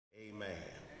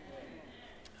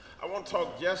want to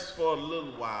talk just for a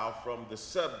little while from the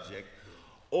subject,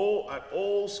 an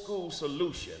old school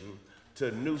solution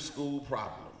to new school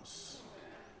problems.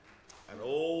 An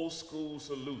old school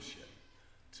solution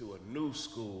to a new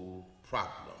school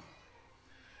problem.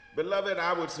 Beloved,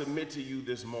 I would submit to you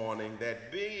this morning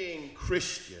that being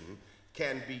Christian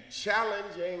can be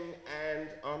challenging and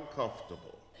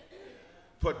uncomfortable,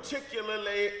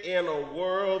 particularly in a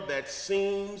world that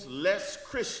seems less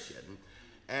Christian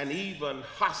and even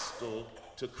hostile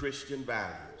to Christian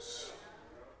values.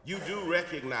 You do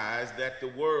recognize that the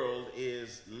world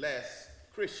is less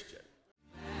Christian.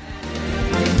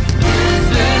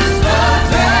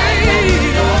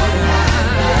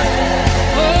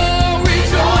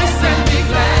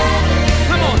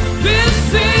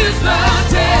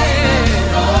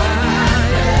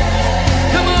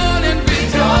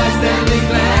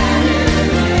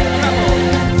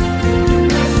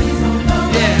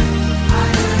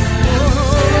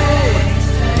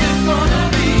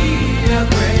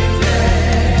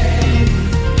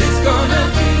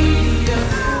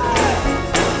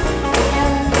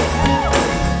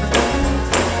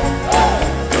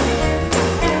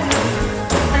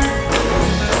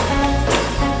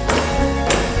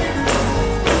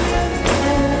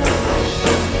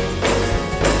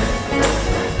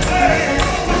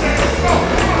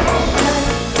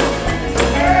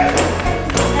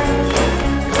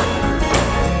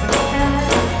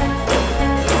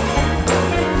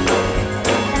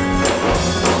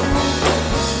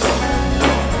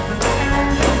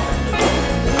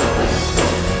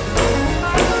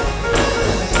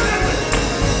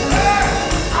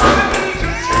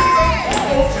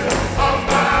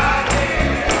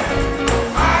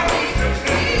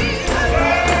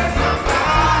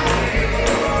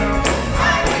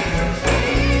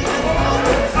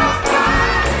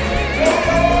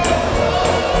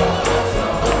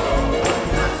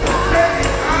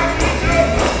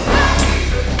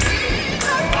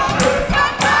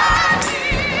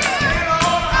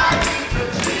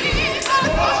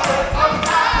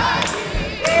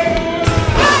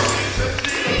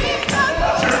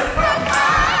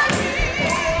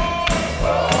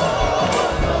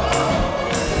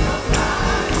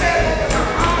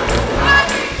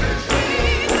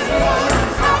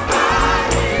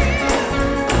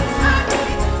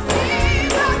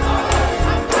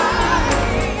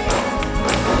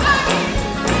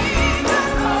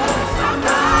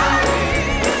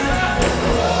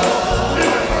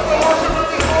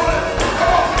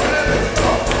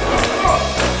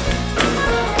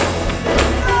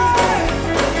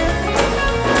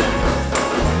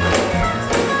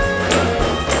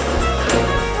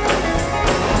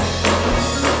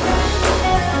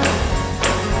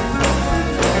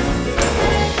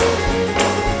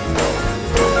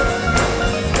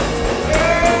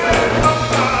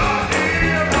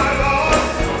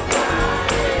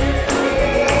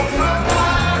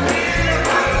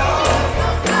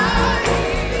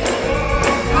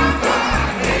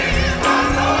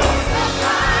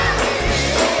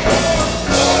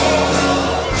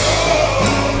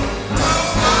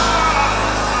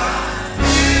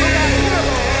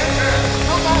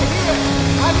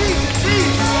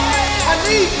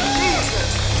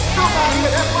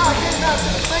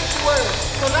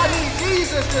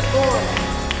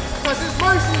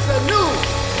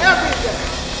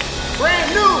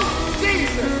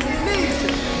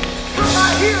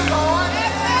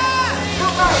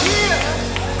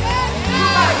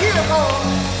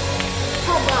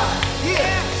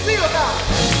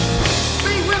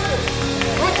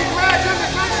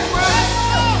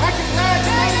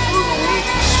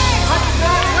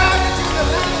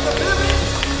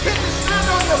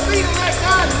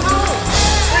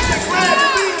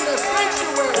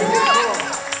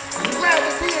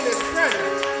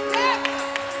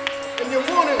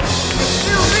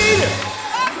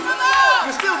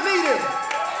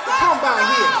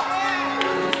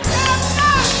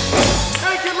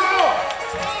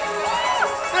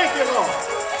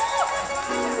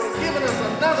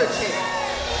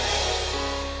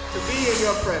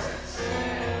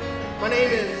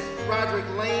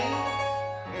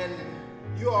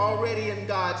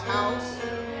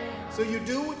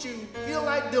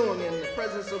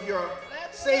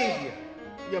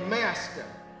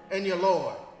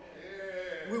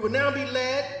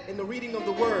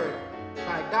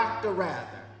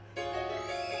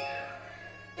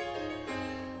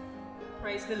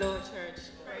 Praise the Lord, church.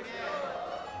 Praise the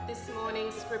Lord. This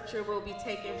morning's scripture will be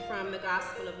taken from the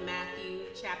Gospel of Matthew,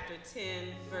 chapter 10,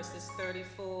 verses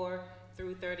 34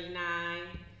 through 39.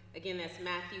 Again, that's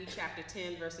Matthew, chapter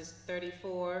 10, verses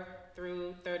 34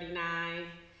 through 39.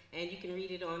 And you can read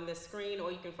read it on the screen, or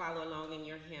you can follow along in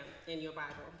your hymn, in your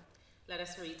Bible. Let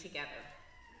us read together.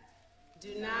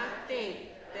 Do not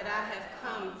think that I have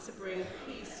come to bring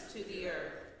peace to the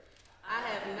earth. I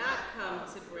have not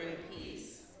come to bring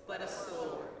peace, but a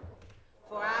sword.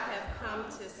 For I have come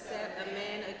to set a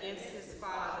man against his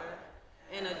father,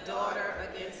 and a daughter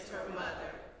against her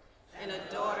mother, and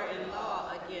a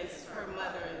daughter-in-law against her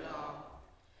mother-in-law.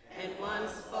 And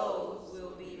one's foes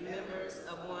will be members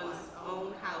of one's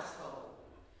own household.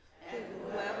 And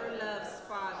whoever loves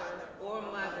father or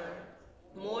mother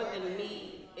more than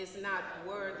me is not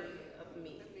worthy of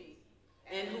me.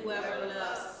 And whoever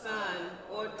loves son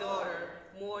or daughter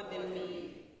more than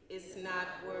me is not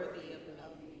worthy of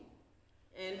me.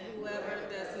 And whoever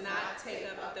does not take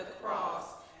up the cross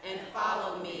and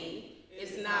follow me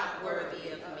is not worthy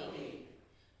of me.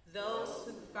 Those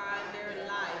who find their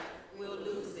life will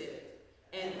lose it,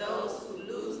 and those who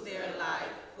lose their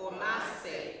life for my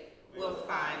sake will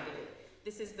find it.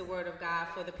 This is the word of God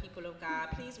for the people of God.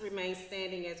 Please remain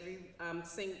standing as we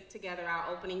sing together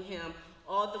our opening hymn,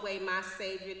 All the Way My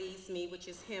Savior Leads Me, which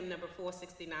is hymn number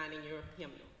 469 in your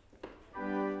hymnal.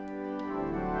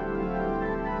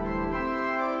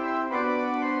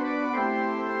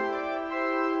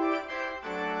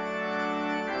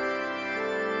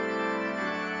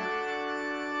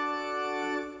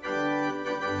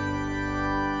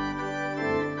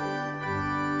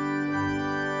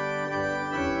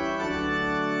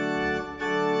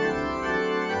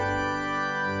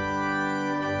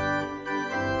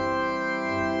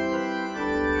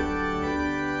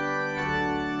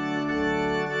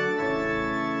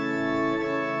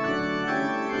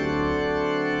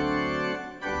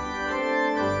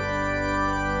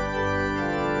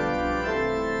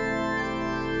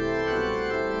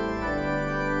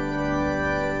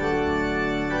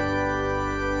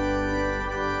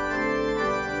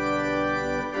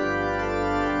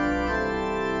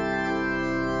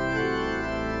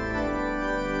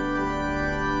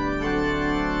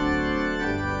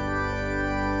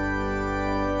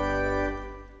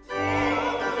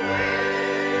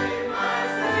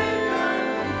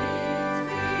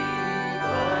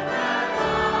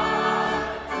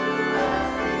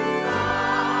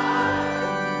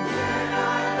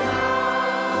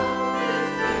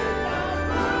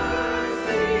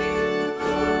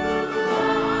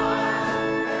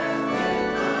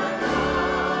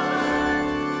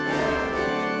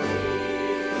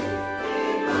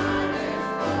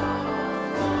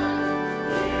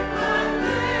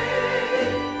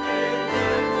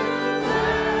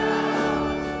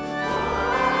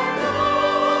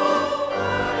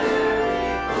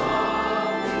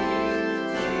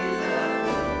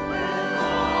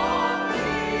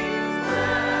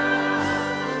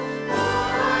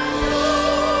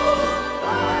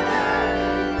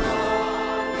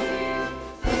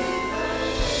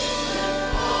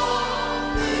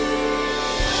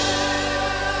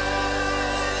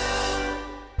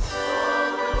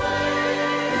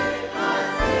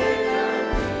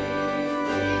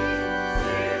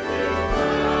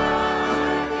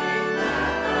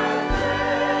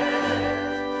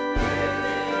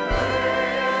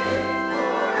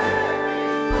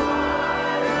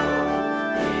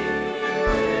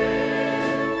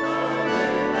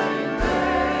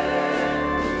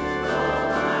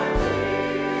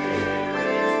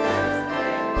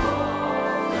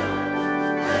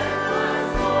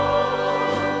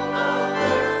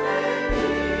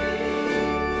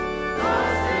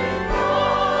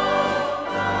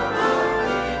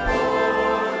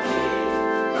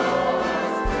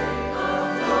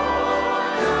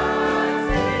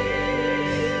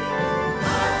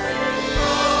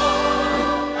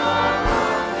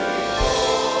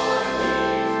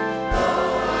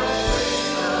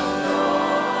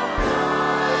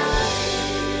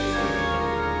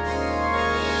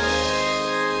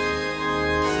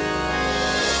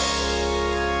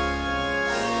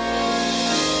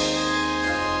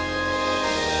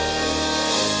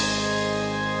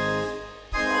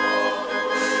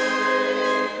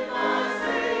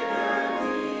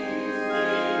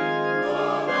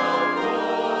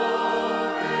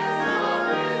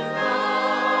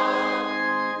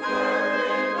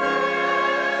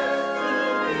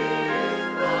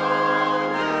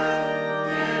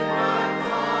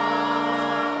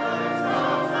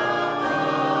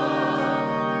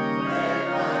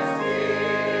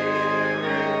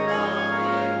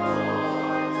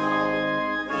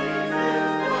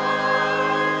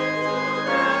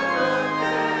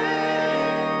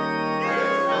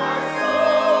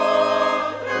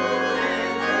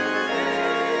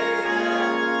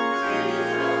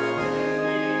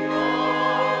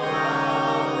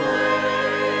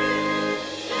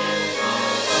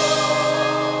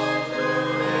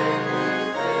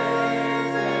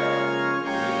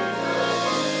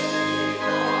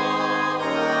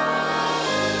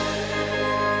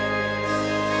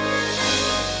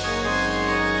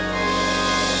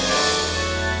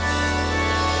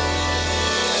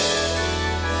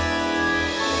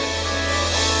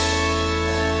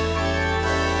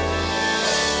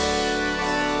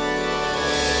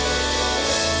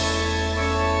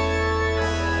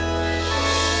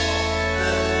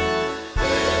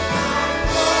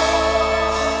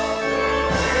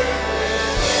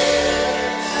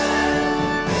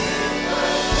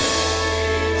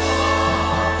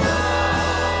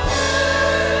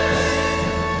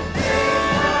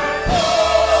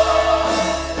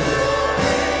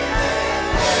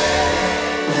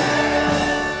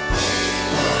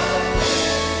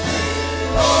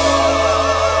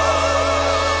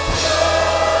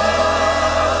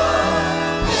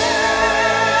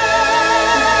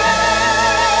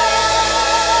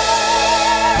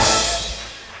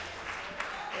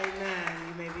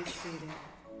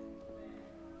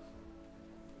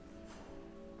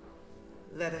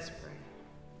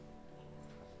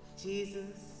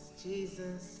 Jesus,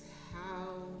 Jesus,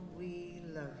 how we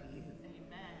love you.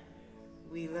 Amen.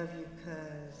 We love you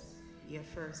because you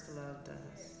first loved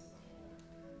us.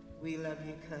 We love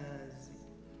you because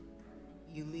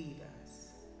you lead us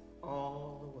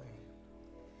all the way.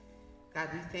 God,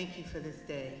 we thank you for this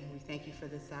day. We thank you for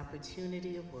this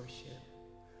opportunity of worship.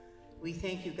 We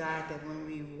thank you, God, that when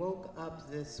we woke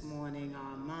up this morning,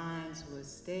 our minds were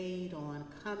stayed on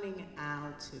coming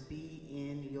out to be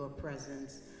in your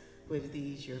presence with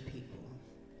these, your people.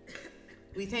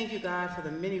 We thank you, God, for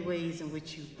the many ways in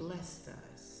which you blessed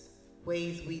us,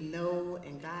 ways we know,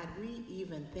 and God, we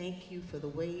even thank you for the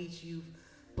ways you've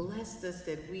blessed us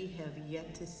that we have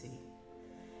yet to see.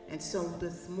 And so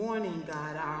this morning,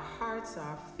 God, our hearts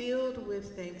are filled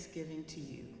with thanksgiving to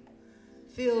you,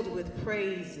 filled with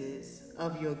praises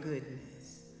of your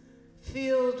goodness,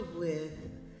 filled with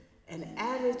an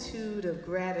attitude of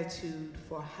gratitude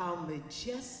for how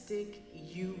majestic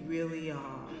you really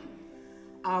are.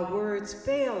 Our words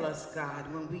fail us,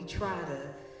 God, when we try to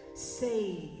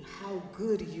say how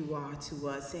good you are to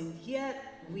us, and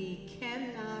yet we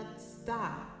cannot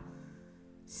stop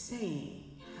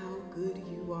saying how good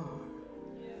you are.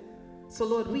 So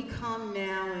Lord, we come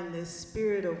now in this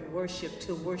spirit of worship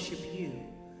to worship you.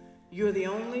 You're the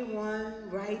only one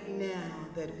right now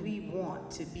that we want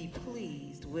to be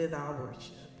pleased with our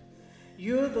worship.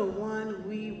 You're the one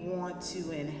we want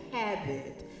to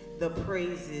inhabit the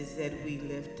praises that we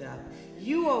lift up.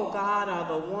 You, oh God, are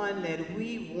the one that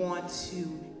we want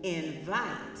to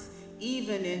invite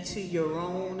even into your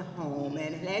own home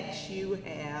and let you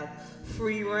have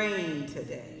free reign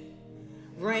today.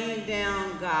 Rain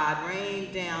down, God,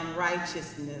 rain down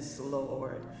righteousness,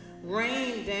 Lord.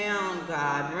 Rain down,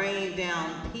 God, rain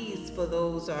down peace for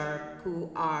those who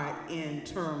are in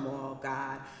turmoil,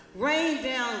 God. Rain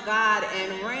down, God,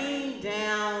 and rain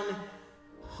down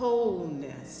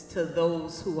wholeness to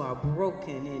those who are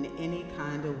broken in any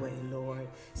kind of way, Lord.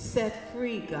 Set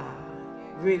free, God.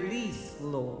 Release,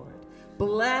 Lord.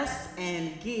 Bless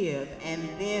and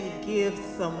then give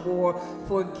some more.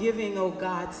 For giving, oh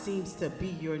God, seems to be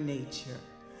your nature.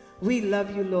 We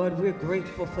love you, Lord. We're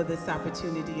grateful for this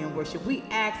opportunity in worship. We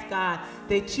ask, God,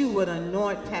 that you would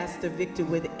anoint Pastor Victor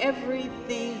with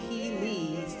everything he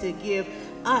needs to give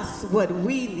us what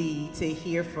we need to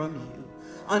hear from you.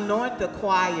 Anoint the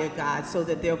choir, God, so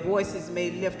that their voices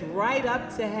may lift right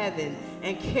up to heaven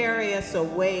and carry us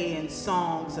away in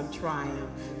songs of triumph.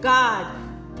 God,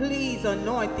 please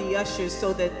anoint the ushers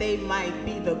so that they might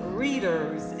be the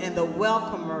greeters and the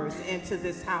welcomers into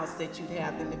this house that you'd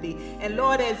have them to be. And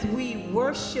Lord, as we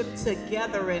worship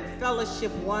together and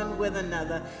fellowship one with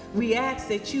another, we ask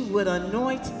that you would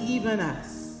anoint even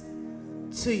us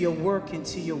to your work and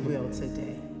to your will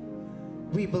today.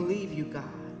 We believe you, God.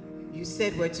 You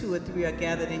said where 2 or 3 are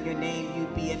gathered in your name,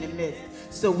 you'd be in the midst.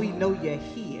 So we know you're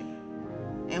here.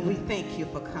 And we thank you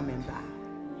for coming by.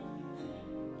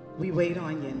 We wait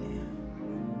on you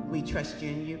now. We trust you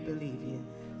and you believe you.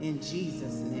 In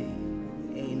Jesus'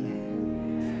 name, amen.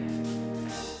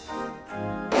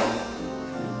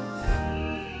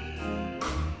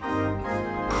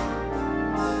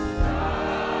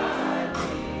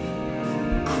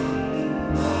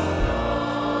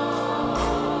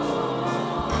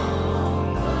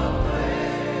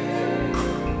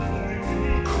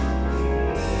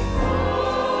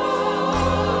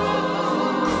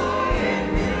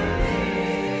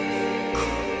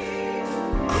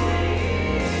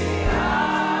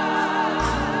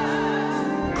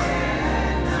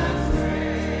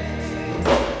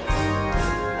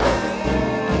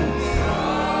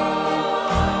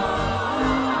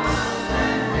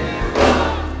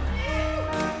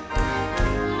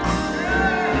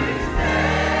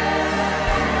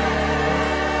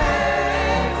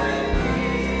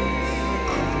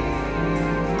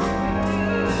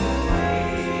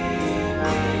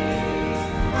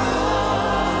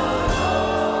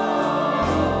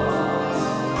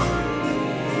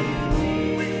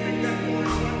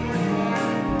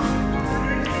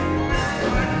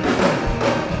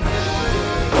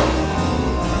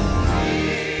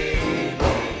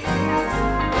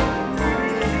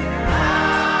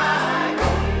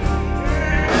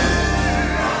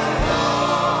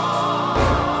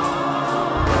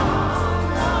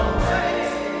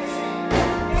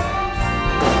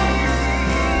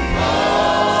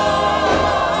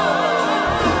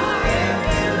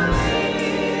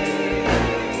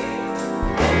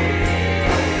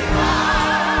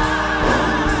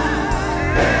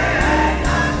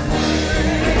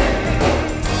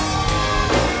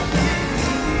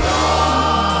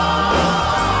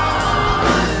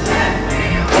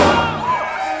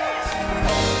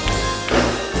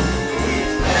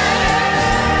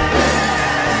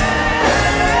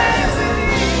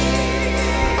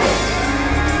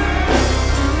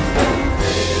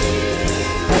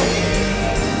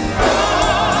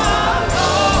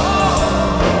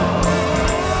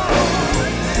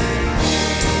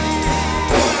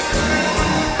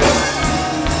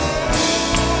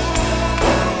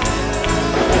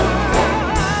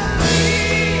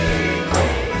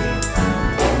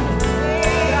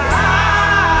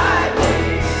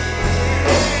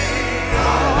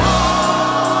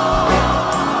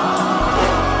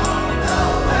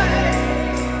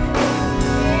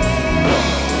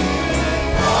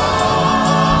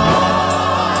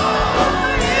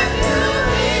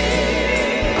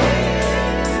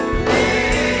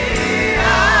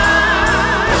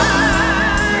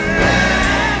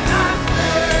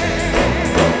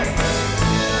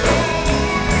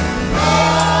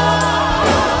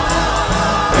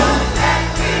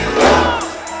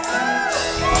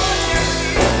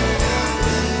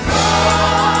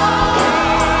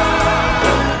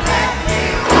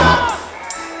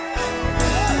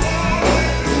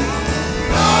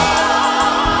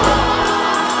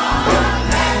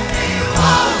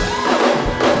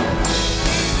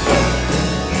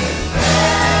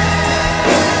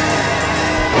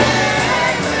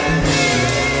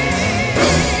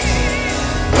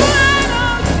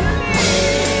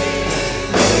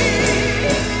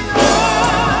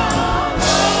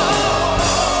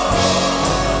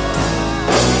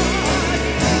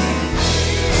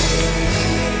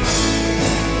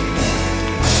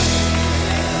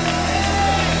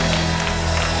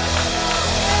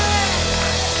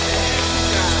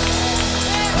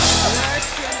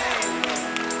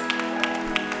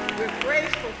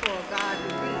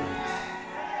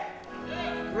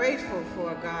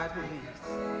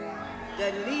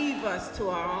 us to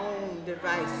our own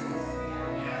devices,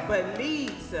 but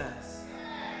leads us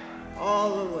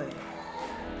all the way.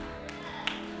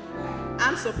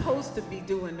 I'm supposed to be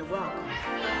doing the welcome.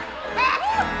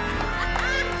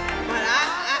 But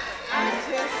I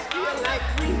just feel like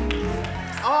we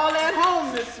all at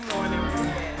home this morning with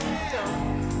that. So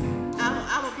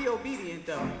I'm going to be obedient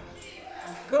though.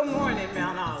 Good morning,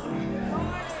 Mount Olive.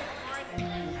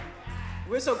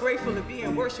 We're so grateful to be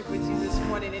in worship with you this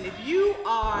morning. And if you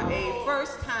are a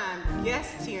first-time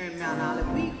guest here in Mount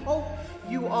Olive, we hope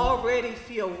you already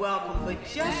feel welcome. But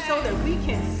just so that we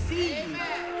can see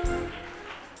you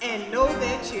and know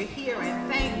that you're here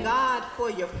and thank God for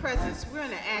your presence, we're going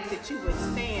to ask that you would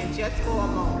stand just for a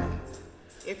moment.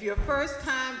 If you're a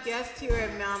first-time guest here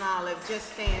at Mount Olive,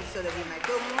 just stand so that we may.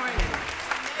 Good morning.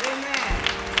 Amen.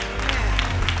 Amen.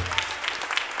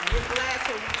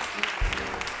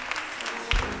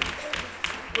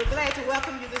 We're glad to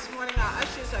welcome you this morning. Our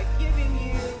ushers are giving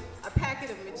you a packet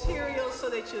of materials so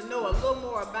that you'll know a little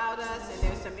more about us, and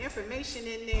there's some information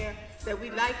in there that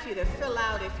we'd like you to fill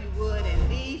out if you would and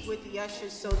leave with the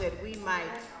ushers so that we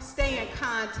might stay in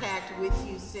contact with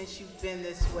you since you've been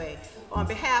this way. On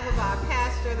behalf of our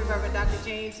pastor, the Reverend Dr.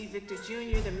 James E. Victor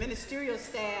Jr., the ministerial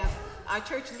staff, our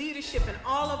church leadership, and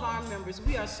all of our members,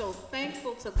 we are so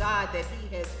thankful to God that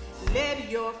he has led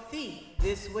your feet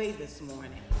this way this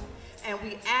morning. And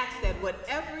we ask that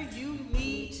whatever you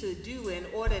need to do in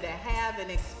order to have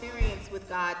an experience with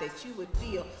God, that you would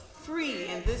feel free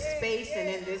in this space and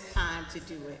in this time to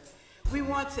do it. We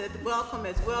want to welcome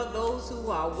as well those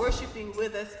who are worshiping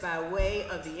with us by way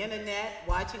of the internet,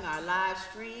 watching our live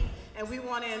stream. And we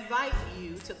want to invite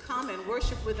you to come and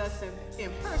worship with us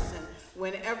in person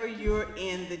whenever you're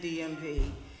in the DMV.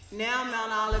 Now,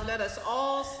 Mount Olive, let us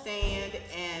all stand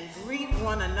and greet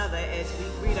one another as we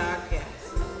greet our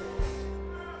guests.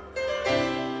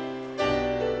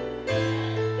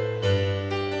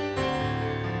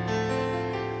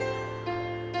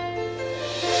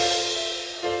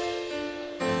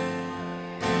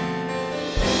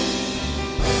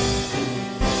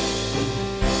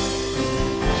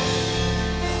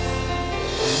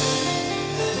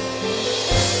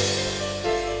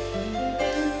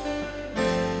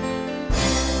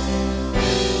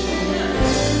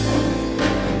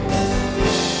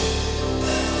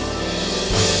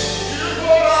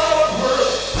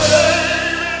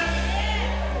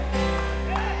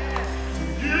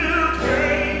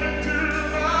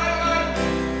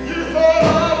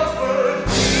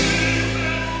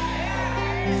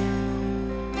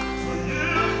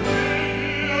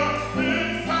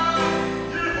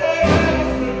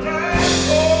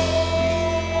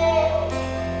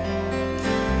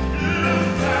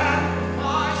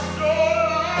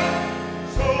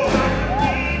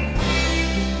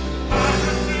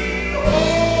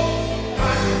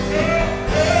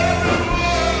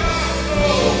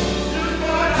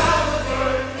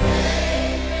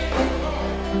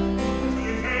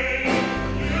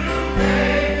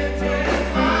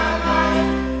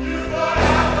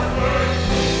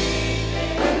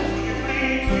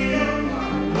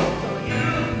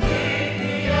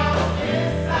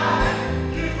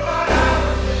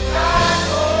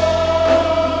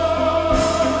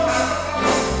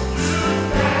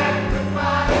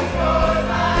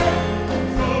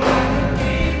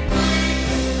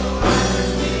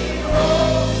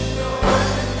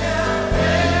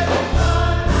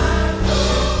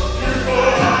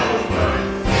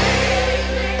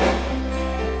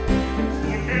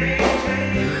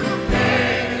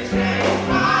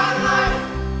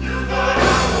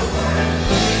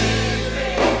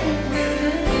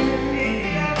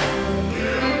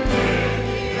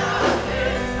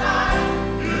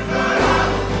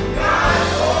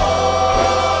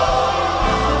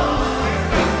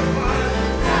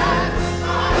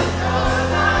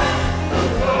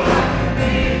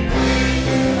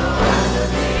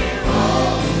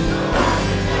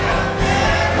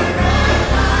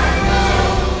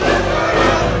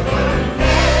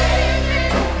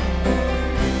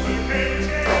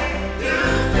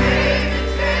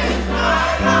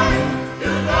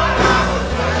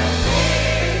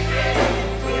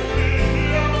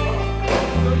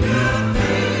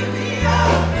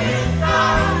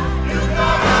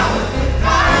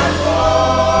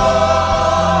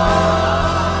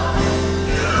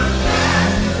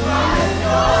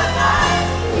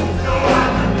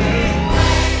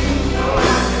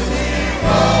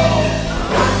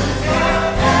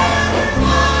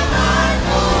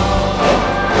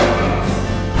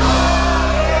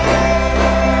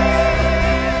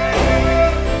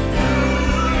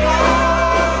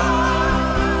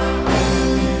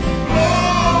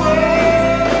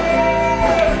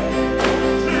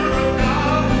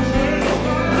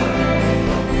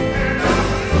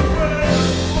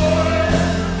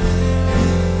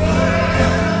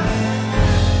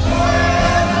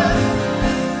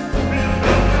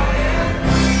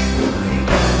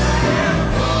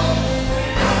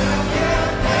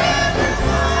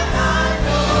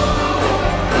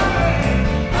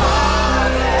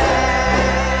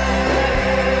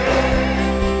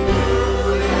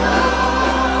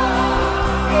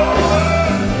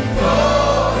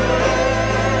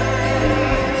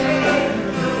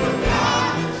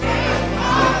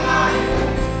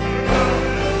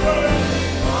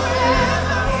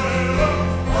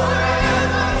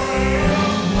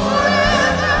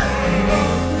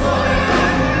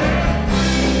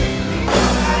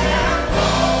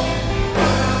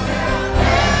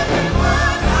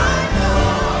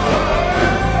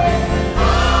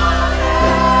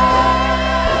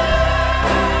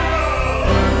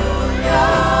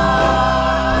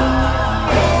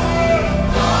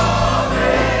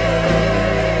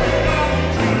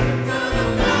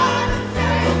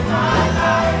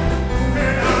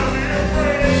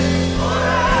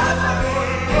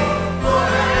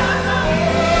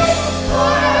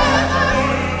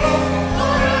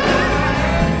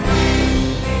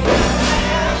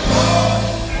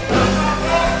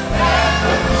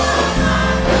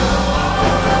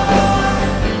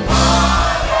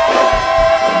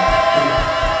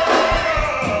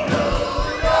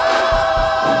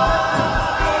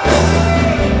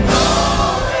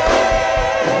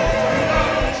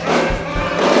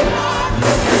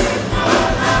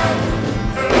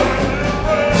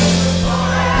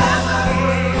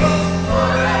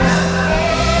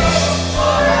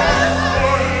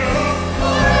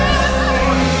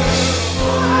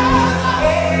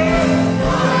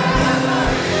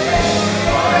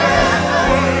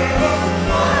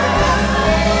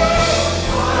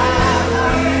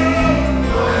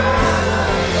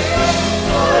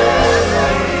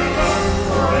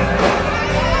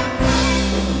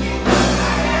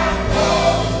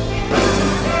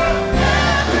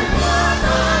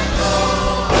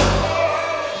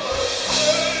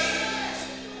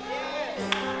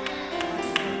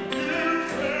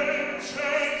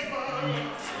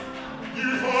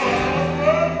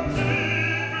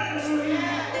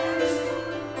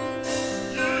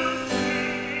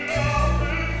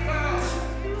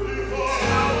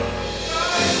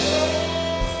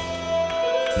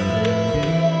 You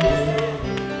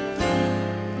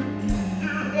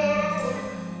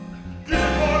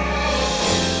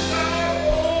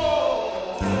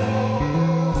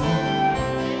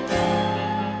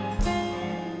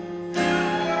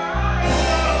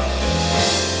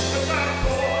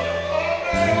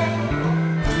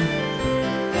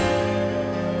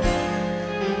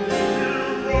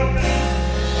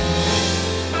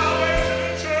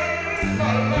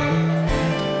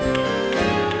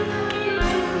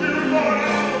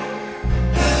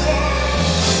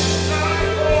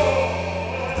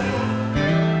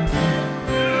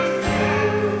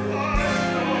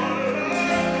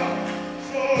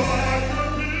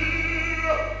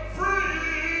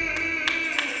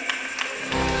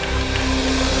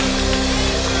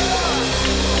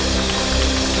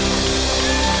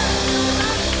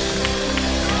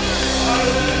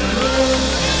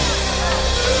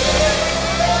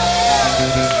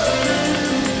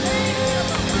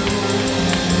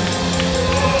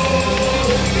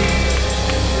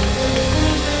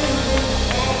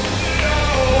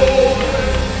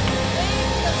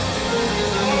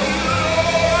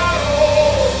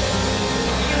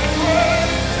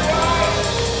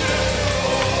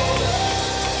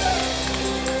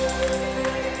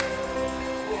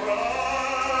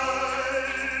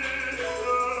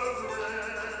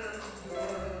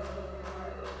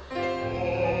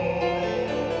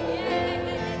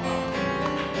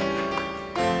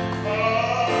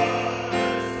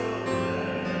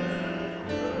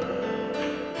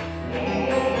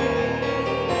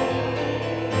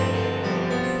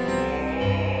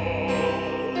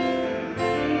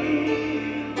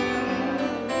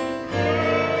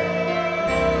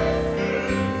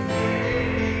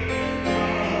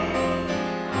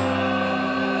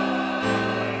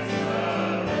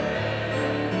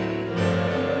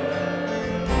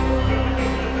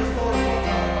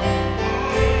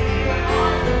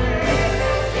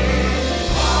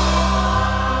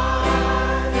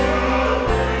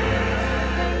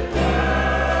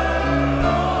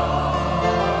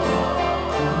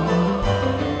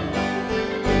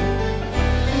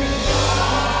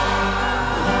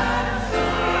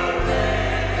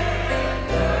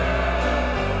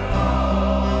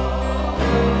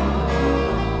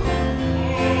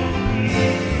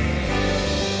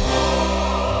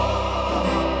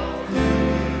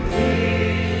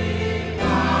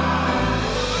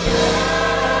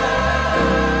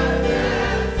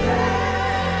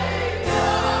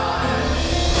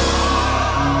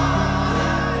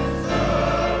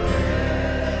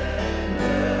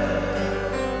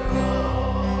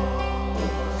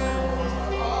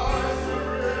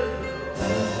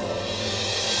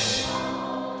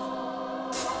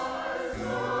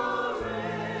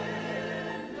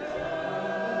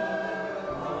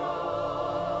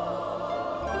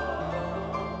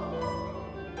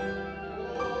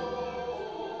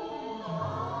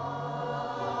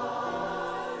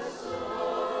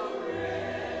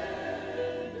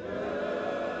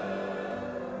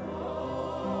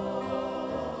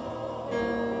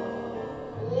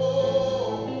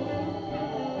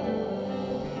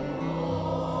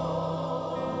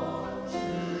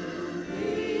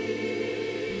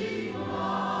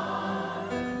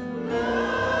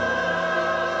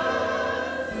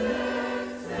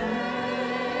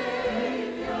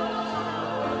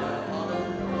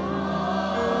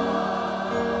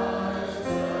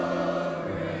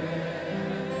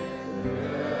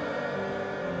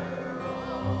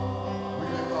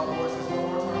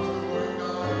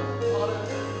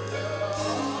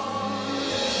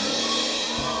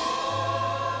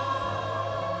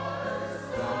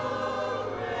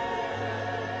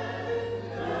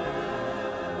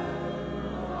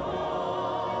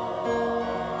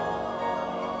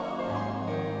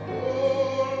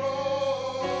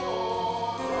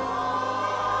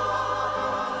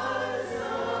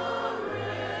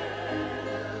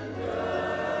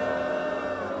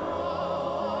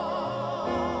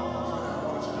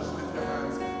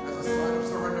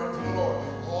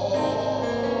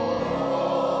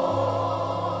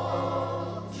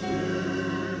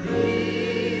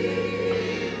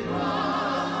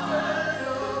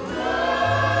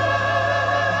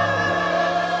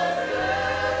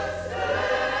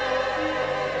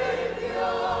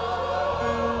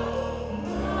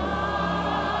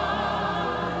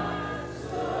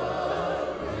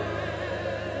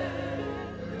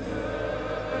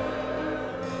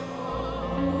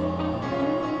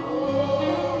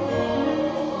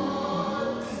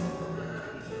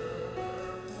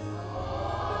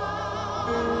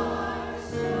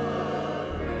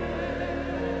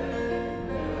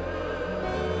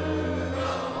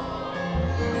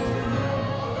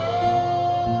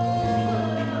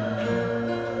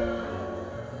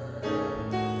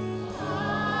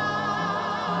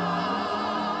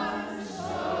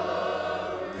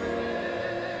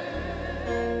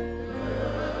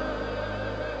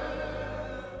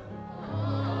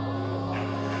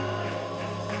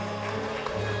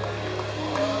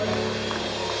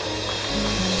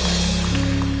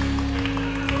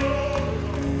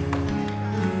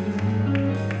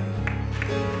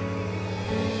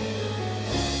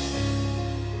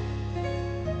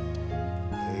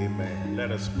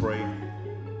Let us pray.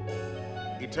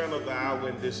 Eternal Thou,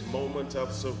 in this moment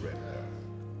of surrender,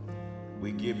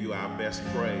 we give you our best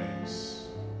praise,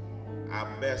 our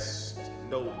best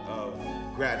note of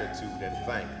gratitude and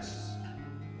thanks.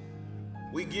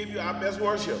 We give you our best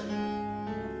worship.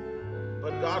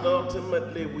 But God,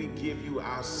 ultimately, we give you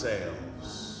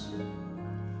ourselves.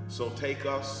 So take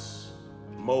us,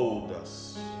 mold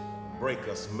us, break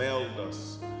us, meld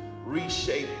us,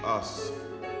 reshape us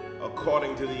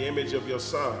according to the image of your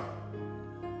Son,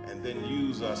 and then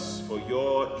use us for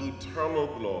your eternal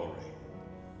glory.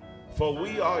 For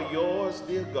we are yours,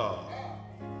 dear God.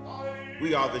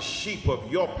 We are the sheep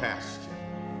of your pasture,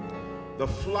 the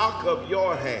flock of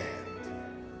your hand.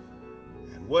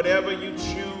 And whatever you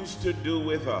choose to do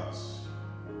with us,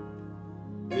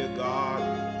 dear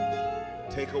God,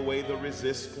 take away the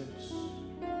resistance,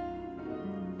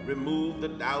 remove the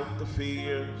doubt, the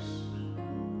fears,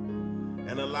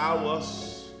 and allow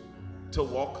us to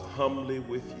walk humbly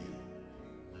with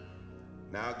you.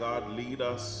 Now, God, lead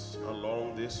us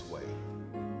along this way,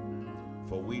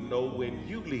 for we know when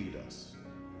you lead us,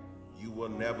 you will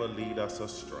never lead us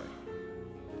astray.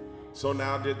 So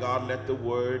now, dear God, let the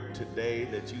word today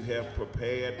that you have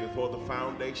prepared before the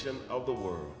foundation of the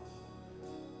world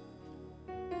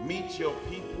meet your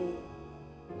people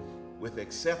with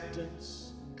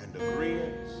acceptance and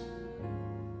agreement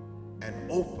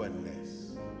and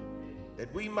openness,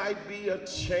 that we might be a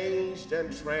changed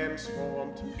and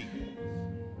transformed people,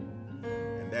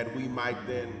 and that we might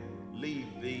then leave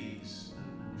these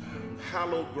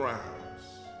hallowed grounds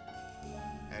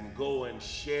and go and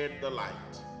shed the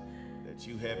light that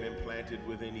you have implanted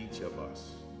within each of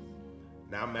us.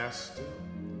 Now, Master,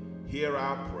 hear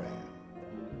our prayer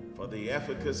for the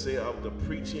efficacy of the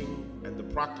preaching and the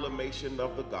proclamation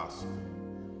of the gospel.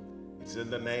 It's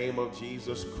in the name of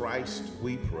Jesus Christ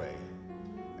we pray.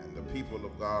 And the people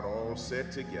of God all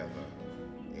said together,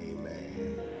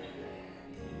 amen.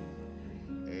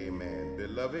 Amen.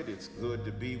 Beloved, it's good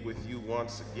to be with you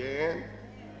once again.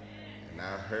 And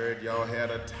I heard y'all had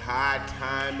a tight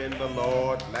time in the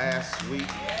Lord last week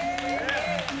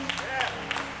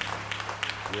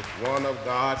with one of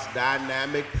God's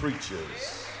dynamic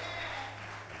preachers.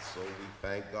 So we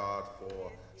thank God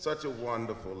for such a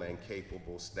wonderful and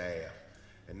capable staff.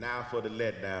 And now for the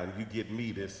letdown, you get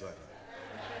me this Sunday.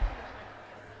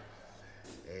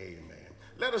 Amen.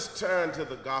 Let us turn to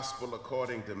the gospel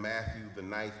according to Matthew, the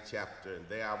 9th chapter. And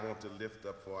there I want to lift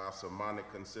up for our sermonic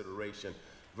consideration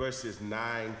verses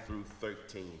 9 through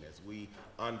 13 as we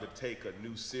undertake a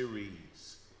new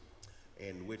series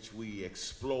in which we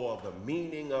explore the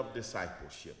meaning of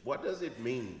discipleship. What does it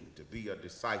mean to be a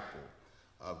disciple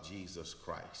of Jesus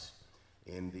Christ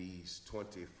in these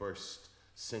 21st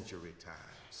century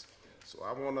times? So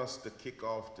I want us to kick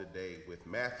off today with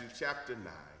Matthew chapter 9,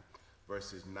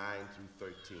 verses 9 through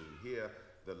 13. Hear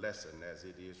the lesson as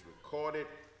it is recorded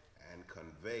and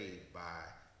conveyed by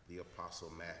the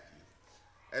Apostle Matthew.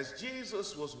 As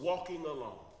Jesus was walking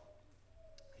along,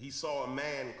 he saw a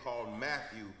man called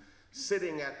Matthew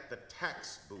sitting at the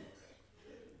tax booth,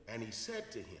 and he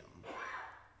said to him,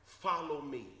 "Follow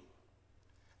me."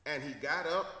 And he got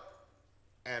up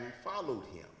and followed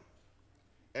him.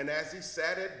 And as he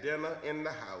sat at dinner in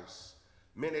the house,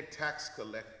 many tax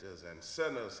collectors and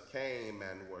sinners came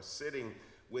and were sitting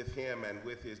with him and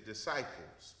with his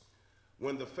disciples.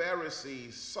 When the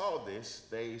Pharisees saw this,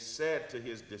 they said to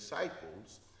his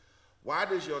disciples, "Why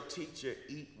does your teacher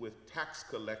eat with tax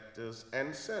collectors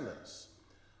and sinners?"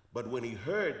 But when he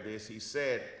heard this, he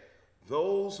said,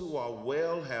 "Those who are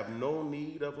well have no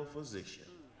need of a physician,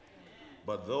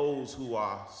 but those who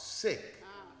are sick.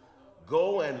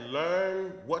 Go and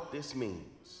learn what this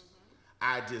means.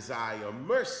 I desire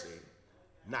mercy,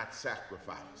 not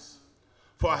sacrifice.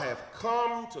 For I have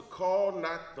come to call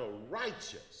not the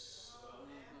righteous,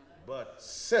 but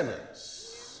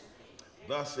sinners."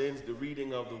 Thus ends the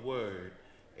reading of the word.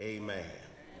 Amen.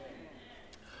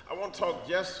 I want to talk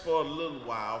just for a little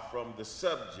while from the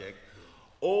subject,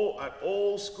 an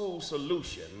old school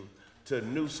solution to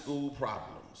new school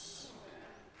problems.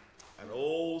 An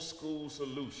old school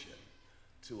solution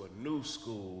to a new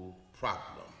school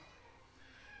problem.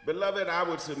 Beloved, I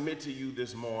would submit to you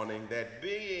this morning that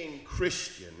being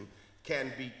Christian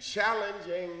can be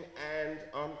challenging and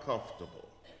uncomfortable,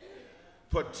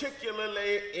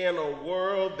 particularly in a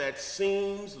world that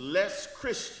seems less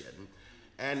Christian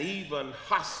and even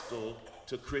hostile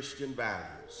to Christian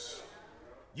values.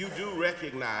 You do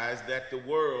recognize that the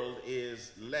world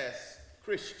is less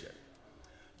Christian.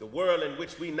 The world in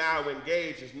which we now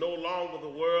engage is no longer the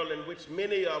world in which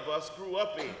many of us grew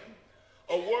up in.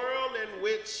 A world in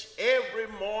which every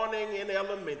morning in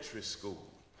elementary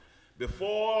school,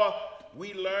 Before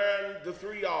we learned the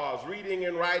 3 R's, reading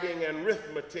and writing and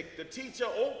arithmetic, the teacher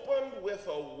opened with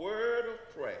a word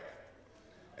of prayer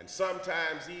and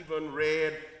sometimes even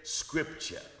read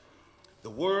scripture. The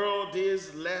world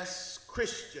is less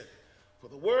Christian, for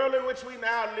the world in which we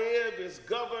now live is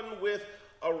governed with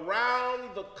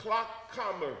around-the-clock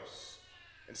commerce.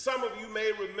 And some of you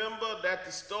may remember that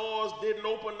the stores didn't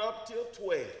open up till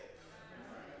 12.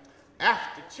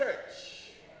 After church,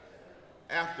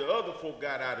 after other folk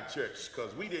got out of church,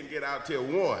 because we didn't get out till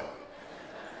 1.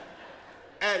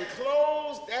 And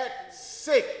closed at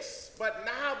 6, but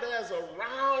now there's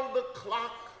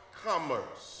around-the-clock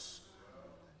commerce.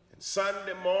 And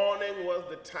Sunday morning was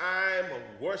the time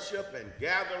of worship and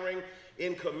gathering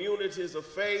in communities of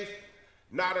faith,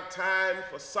 not a time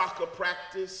for soccer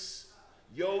practice,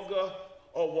 yoga,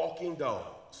 or walking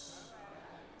dogs.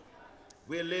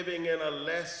 We're living in a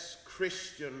less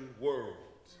Christian world.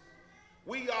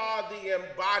 We are the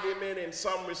embodiment in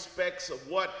some respects of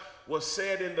what was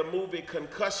said in the movie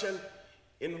Concussion,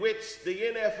 in which the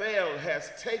NFL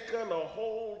has taken a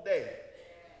whole day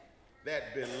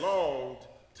that belonged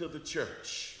to the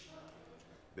church.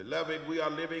 Beloved, we are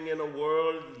living in a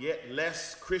world yet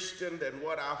less Christian than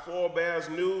what our forebears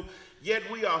knew, yet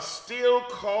we are still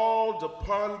called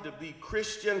upon to be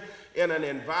Christian in an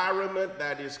environment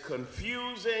that is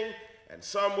confusing, and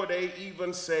some would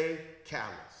even say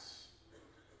callous.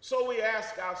 So we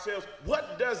ask ourselves,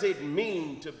 what does it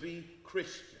mean to be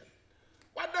Christian?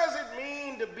 What does it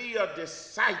mean to be a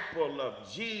disciple of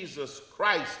Jesus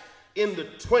Christ in the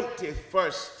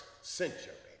 21st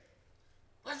century?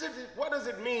 What does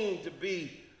it mean to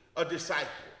be a disciple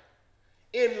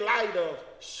in light of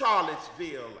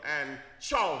Charlottesville and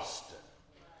Charleston,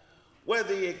 where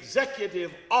the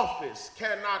executive office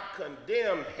cannot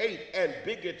condemn hate and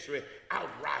bigotry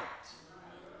outright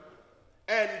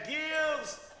and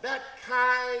gives that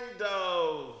kind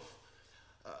of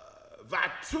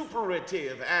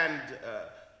vituperative and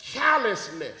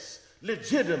callousness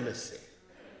legitimacy?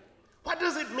 What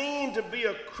does it mean to be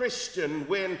a Christian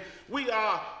when we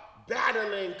are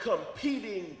battling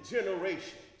competing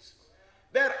generations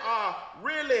that are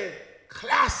really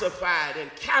classified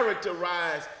and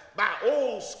characterized by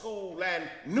old school and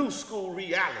new school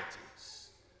realities?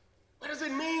 What does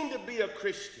it mean to be a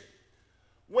Christian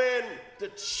when the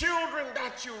children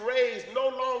that you raise no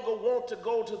longer want to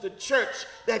go to the church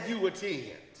that you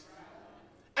attend?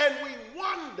 And we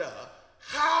wonder,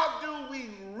 how do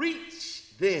we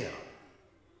reach them?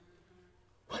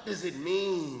 What does it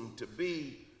mean to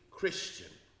be Christian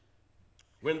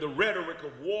when the rhetoric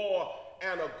of war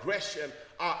and aggression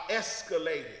are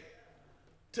escalating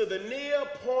to the near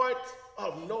point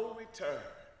of no return?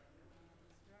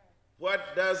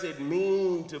 What does it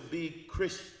mean to be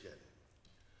Christian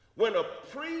when a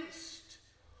priest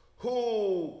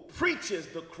who preaches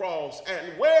the cross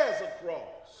and wears a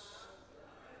cross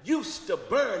used to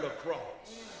burn a cross?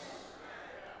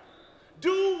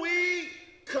 Do we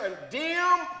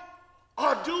condemn,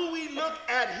 or do we look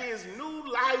at his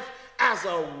new life as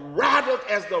the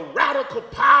radical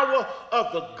power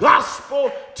of the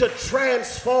gospel to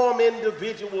transform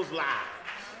individuals' lives?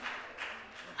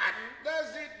 What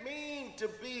does it mean to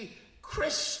be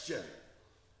Christian?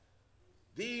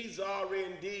 These are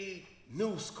indeed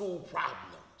new school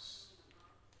problems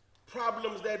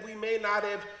that we may not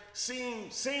have seem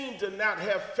to not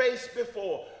have faced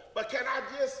before. But can I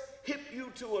just hip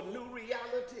you to a new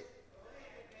reality?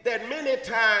 That many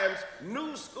times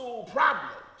new school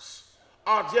problems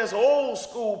are just old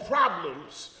school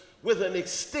problems with an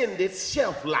extended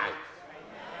shelf life.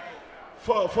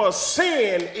 For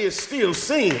sin is still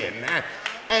sin,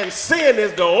 and sin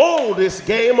is the oldest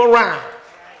game around.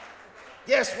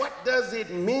 Yes, what does it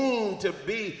mean to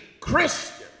be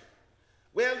Christian?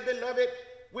 Well, beloved,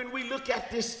 when we look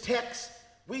at this text,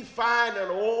 we find an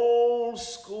old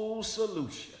school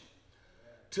solution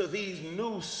to these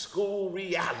new school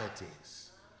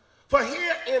realities. For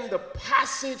here in the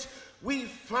passage, we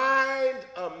find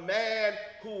a man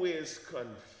who is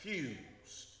confused.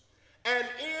 And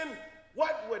in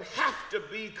what would have to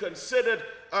be considered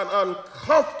an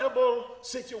uncomfortable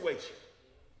situation,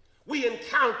 we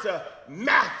encounter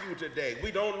Matthew today. We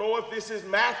don't know if this is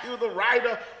Matthew, the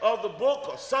writer of the book,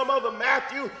 or some other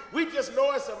Matthew. We just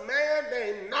know it's a man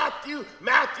named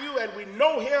Matthew, and we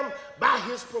know him by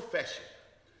his profession.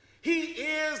 He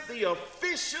is the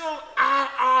official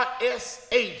IRS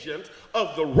agent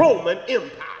of the Roman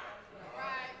Empire. All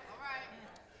right.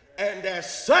 And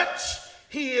as such,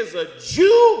 he is a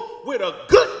Jew with a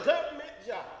good government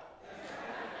job.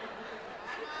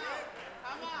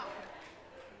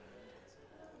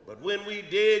 But when we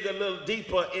dig a little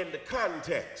deeper in the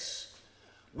context,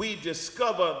 we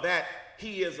discover that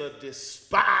he is a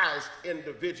despised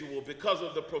individual because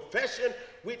of the profession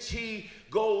which he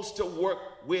goes to work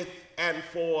with and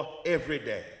for every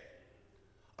day.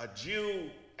 A Jew,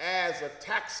 as a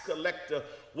tax collector,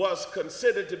 was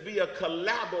considered to be a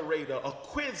collaborator, a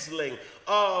quisling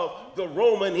of the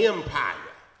Roman Empire.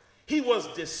 He was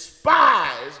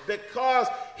despised because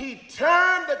he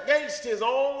turned against his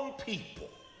own people.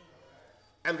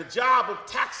 And the job of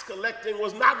tax collecting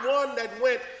was not one that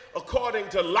went according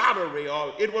to lottery,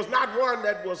 or it was not one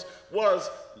that was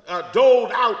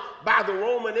doled out by the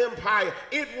Roman Empire.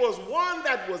 It was one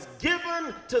that was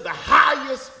given to the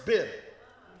highest bidder.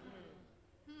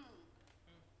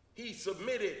 He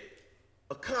submitted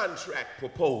a contract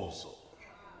proposal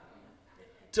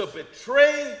to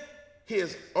betray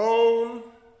his own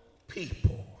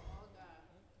people.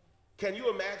 Can you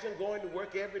imagine going to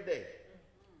work every day,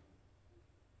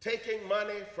 taking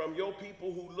money from your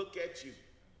people who look at you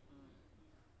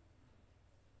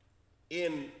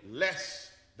in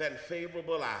less than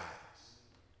favorable eyes?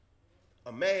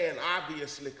 A man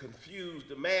obviously confused,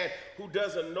 a man who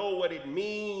doesn't know what it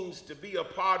means to be a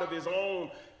part of his own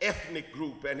ethnic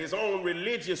group and his own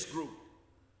religious group,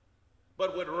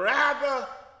 but would rather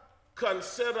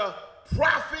consider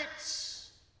profits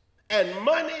and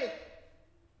money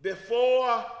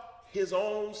before his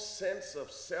own sense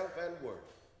of self and worth.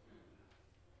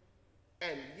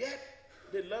 And yet,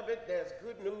 beloved, there's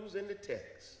good news in the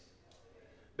text.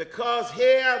 Because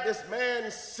here this man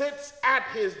sits at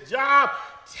his job,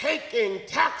 taking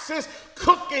taxes,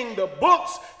 cooking the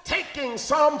books, taking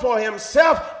some for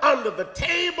himself under the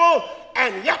table,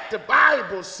 and yet the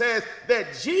Bible says that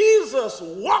Jesus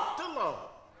walked along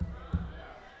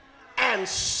and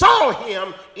saw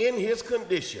him in his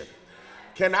condition.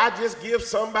 Can I just give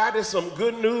somebody some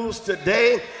good news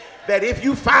today? That if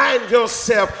you find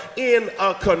yourself in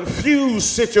a confused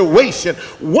situation,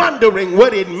 wondering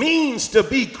what it means to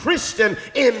be Christian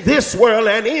in this world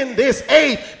and in this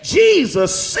age,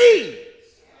 Jesus sees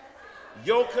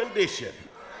your condition.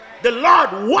 The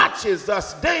Lord watches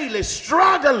us daily,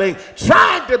 struggling,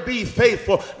 trying to be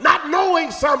faithful, not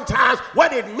knowing sometimes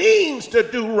what it means to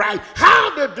do right,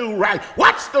 how to do right,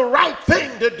 what's the right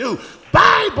thing to do.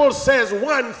 Bible says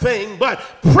one thing, but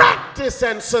practice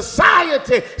and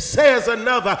society says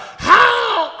another.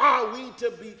 How are we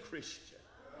to be Christian?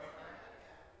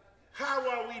 How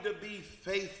are we to be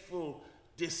faithful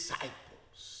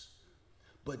disciples?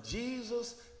 But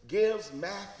Jesus gives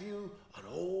Matthew an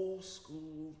old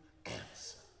school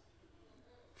answer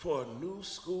for a new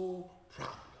school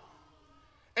problem.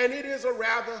 And it is a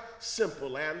rather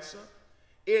simple answer.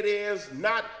 It is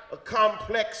not a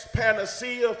complex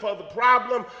panacea for the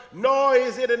problem, nor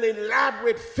is it an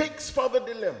elaborate fix for the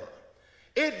dilemma.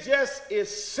 It just is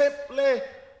simply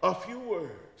a few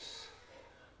words.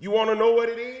 You want to know what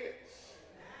it is?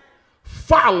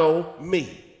 Follow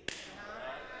me.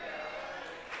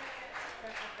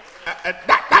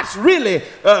 That's really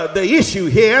the issue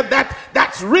here.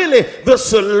 That's really the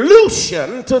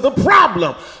solution to the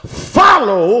problem.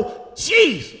 Follow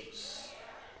Jesus.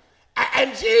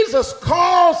 And Jesus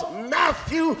calls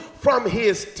Matthew from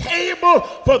his table,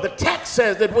 for the text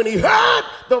says that when he heard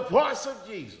the voice of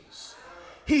Jesus,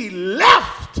 he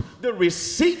left the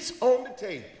receipts on the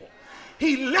table.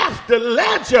 He left the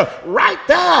ledger right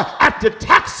there at the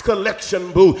tax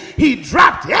collection booth. He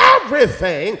dropped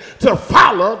everything to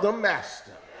follow the master.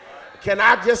 Can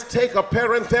I just take a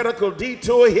parenthetical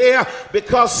detour here?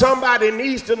 Because somebody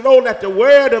needs to know that the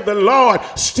word of the Lord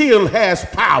still has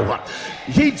power.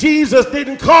 Jesus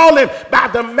didn't call him by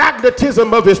the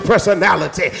magnetism of his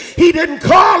personality. He didn't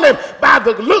call him by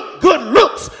the good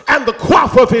looks and the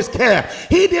coif of his hair.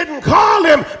 He didn't call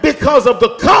him because of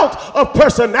the cult of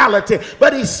personality,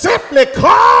 but he simply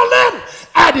called him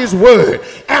at his word.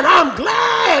 And I'm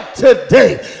glad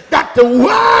today that the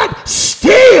word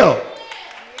still,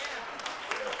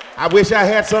 I wish I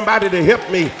had somebody to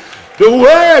help me. The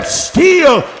word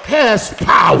still has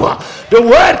power. The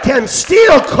word can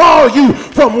still call you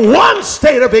from one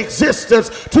state of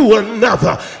existence to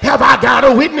another. Have I got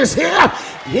a witness here?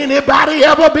 Anybody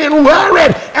ever been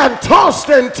worried and tossed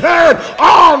and turned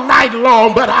all night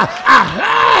long? But I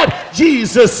heard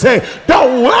Jesus say,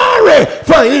 don't worry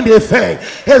for anything.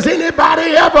 Has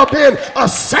anybody ever been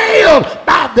assailed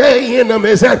by their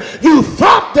enemies and you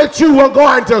thought that you were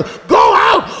going to go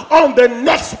out on the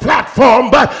next platform,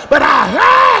 but I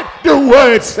heard the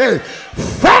word say,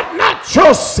 fret not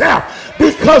yourself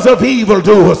because of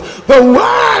evildoers. The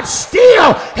word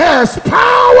still has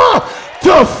power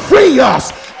to free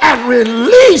us and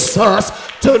release us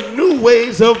to new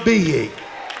ways of being.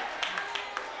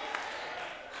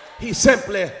 He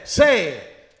simply said,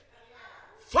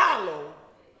 follow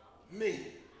me.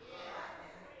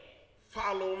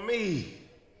 Follow me.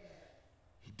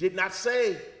 He did not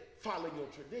say, follow your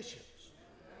traditions.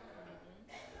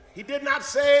 He did not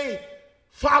say,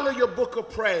 follow your book of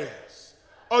prayers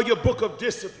or your book of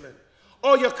discipline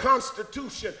or your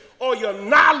constitution or your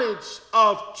knowledge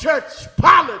of church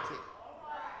polity,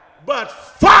 but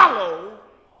follow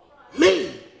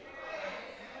me.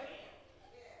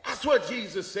 That's what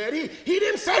Jesus said. He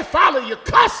didn't say follow your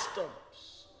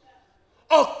customs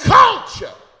or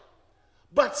culture,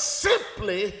 but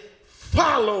simply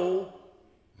follow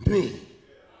me.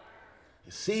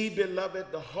 You see,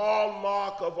 beloved, the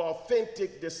hallmark of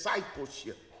authentic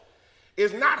discipleship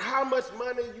is not how much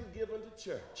money you give into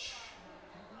church,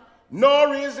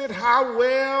 nor is it how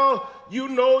well you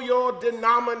know your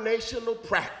denominational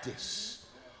practice,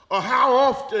 or how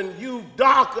often you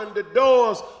darkened the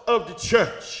doors of the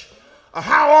church, or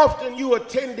how often you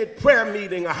attended prayer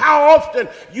meeting, or how often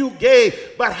you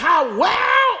gave, but how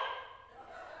well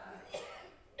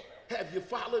have you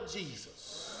followed Jesus?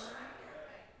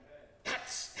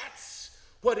 That's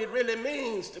what it really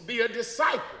means to be a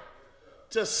disciple,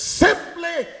 to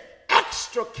simply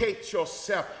extricate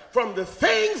yourself from the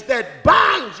things that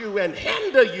bind you and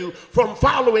hinder you from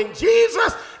following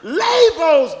Jesus. Lay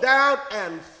those down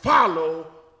and follow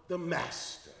the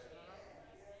Master.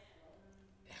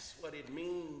 That's what it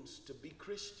means to be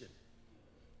Christian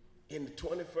in the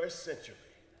 21st century.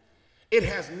 It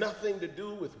has nothing to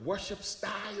do with worship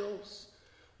styles,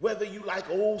 whether you like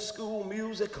old school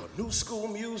music or new school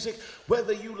music,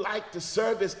 whether you like the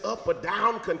service up or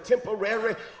down,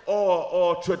 contemporary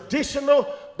or traditional,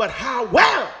 but how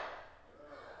well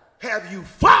have you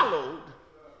followed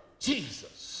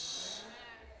Jesus?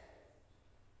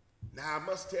 Now, I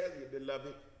must tell you,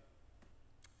 beloved,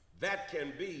 that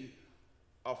can be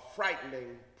a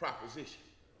frightening proposition.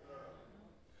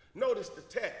 Notice the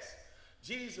text.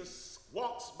 Jesus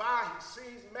walks by, he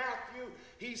sees Matthew,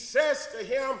 he says to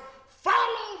him,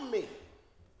 follow me.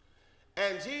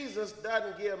 And Jesus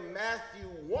doesn't give Matthew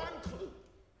one clue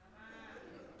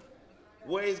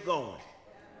where he's going.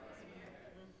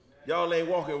 Y'all ain't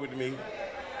walking with me.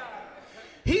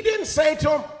 He didn't say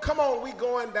to him, come on, we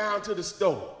going down to the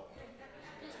store.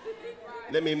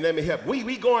 Let me help.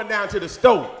 We going down to the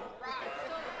store.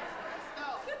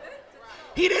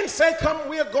 He didn't say, come,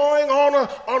 we're going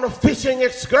on a fishing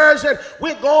excursion.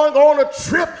 We're going on a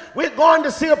trip. We're going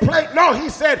to see a place. No, he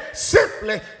said,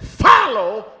 simply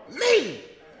follow me.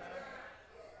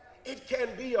 It can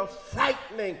be a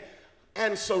frightening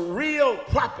and surreal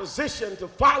proposition to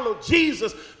follow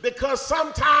Jesus, because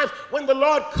sometimes when the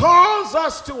Lord calls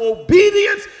us to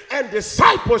obedience and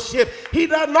discipleship, he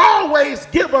doesn't always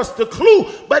give us the clue.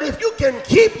 But if you can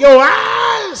keep your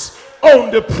eyes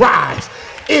on the prize,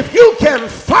 if you can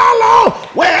follow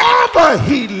wherever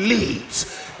he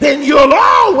leads, then you'll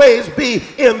always be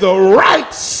in the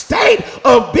right state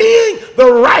of being,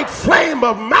 the right frame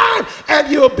of mind,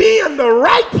 and you'll be in the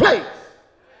right place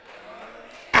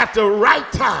at the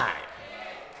right time.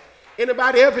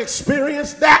 Anybody ever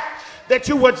experienced that? That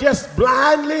you were just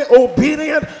blindly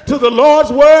obedient to the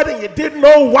Lord's word and you didn't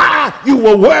know why you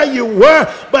were where you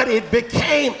were, but it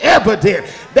became evident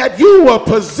that you were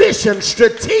positioned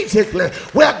strategically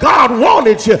where God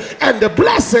wanted you, and the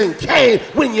blessing came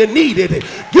when you needed it.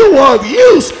 You were of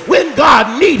use when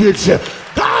God needed you.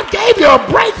 God gave you a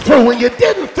breakthrough when you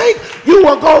didn't think you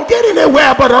were going to get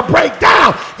anywhere but a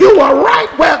breakdown. You were right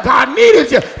where God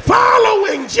needed you.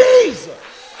 Following Jesus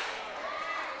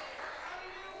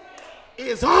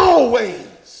is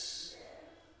always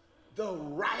the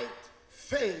right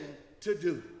thing to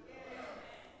do.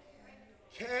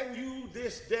 Can you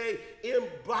this day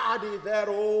embody that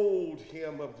old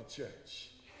hymn of the church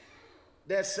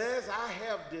that says, I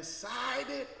have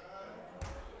decided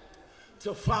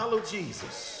to follow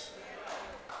Jesus?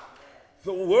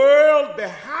 The world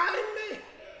behind me,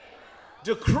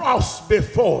 the cross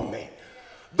before me.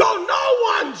 Though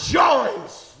no one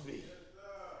joins me,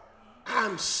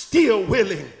 I'm still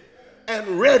willing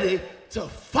and ready to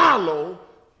follow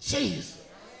Jesus.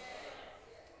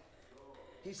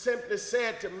 He simply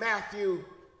said to Matthew,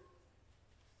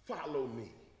 follow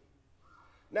me.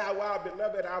 Now, while,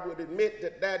 beloved, I would admit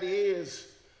that that is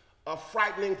a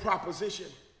frightening proposition,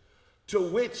 to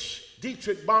which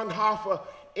Dietrich Bonhoeffer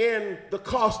in The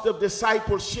Cost of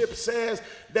Discipleship says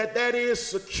that that is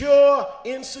secure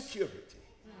insecurity.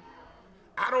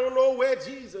 I don't know where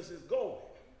Jesus is going,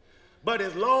 but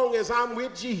as long as I'm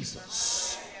with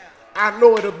Jesus, I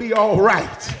know it'll be all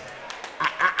right.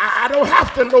 I don't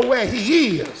have to know where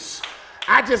he is.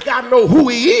 I just got to know who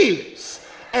he is.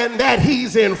 and that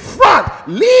he's in front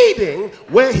leading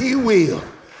where he will.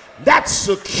 That's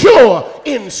secure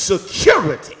in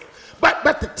security. But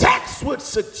the text would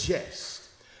suggest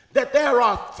that there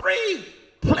are three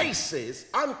places,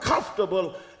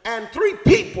 uncomfortable, and three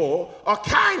people or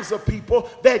kinds of people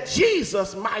that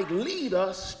Jesus might lead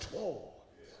us toward.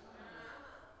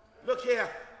 Look here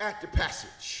at the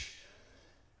passage.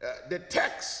 The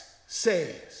text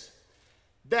says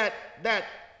that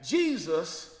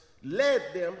Jesus led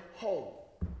them home.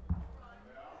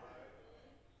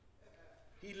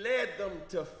 He led them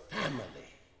to family.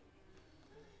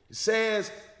 It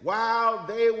says, while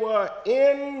they were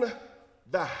in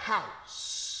the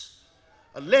house,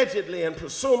 allegedly and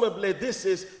presumably this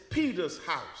is Peter's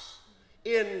house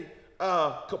in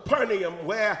Capernaum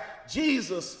where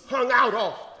Jesus hung out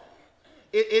often.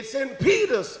 It's in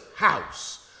Peter's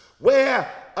house where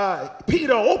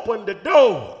Peter opened the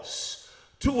doors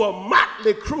to a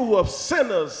motley crew of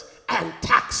sinners and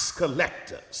tax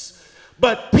collectors.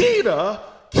 But Peter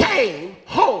came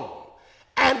home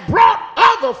and brought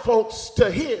other folks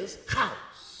to his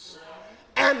house.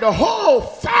 And the whole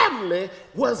family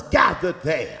was gathered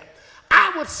there.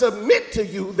 I would submit to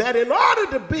you that in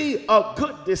order to be a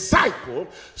good disciple,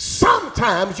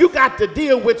 sometimes you got to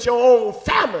deal with your own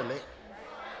family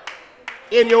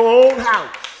in your own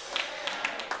house.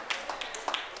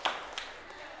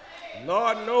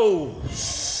 Lord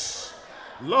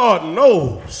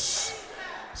knows,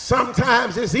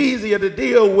 sometimes it's easier to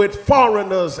deal with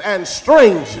foreigners and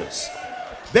strangers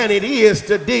than it is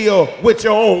to deal with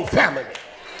your own family.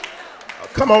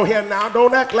 Come on here now,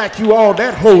 don't act like you all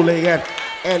that holy and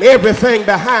everything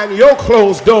behind your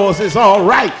closed doors is all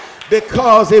right.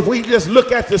 Because if we just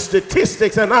look at the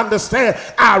statistics and understand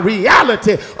our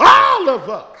reality, all of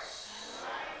us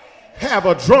have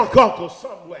a drunk uncle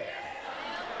somewhere,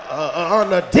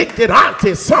 an addicted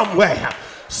auntie somewhere,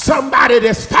 somebody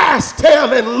that's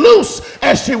fast-tailed and loose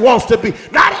as she wants to be.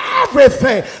 Not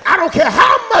everything. I don't care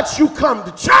how much you come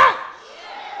to church.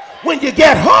 When you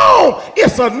get home,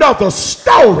 it's another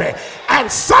story.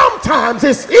 And sometimes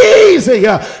it's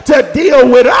easier to deal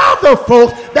with other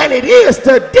folks than it is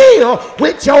to deal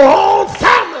with your own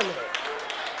family.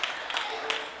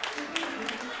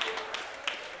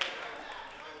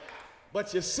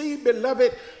 But you see,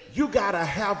 beloved, you got to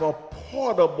have a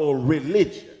portable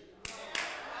religion.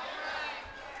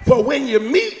 For when you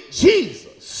meet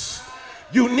Jesus,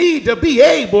 you need to be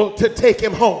able to take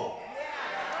him home.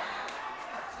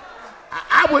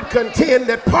 I would contend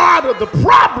that part of the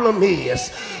problem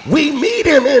is we meet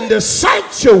him in the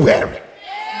sanctuary.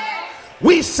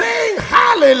 We sing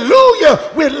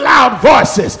hallelujah with loud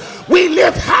voices. We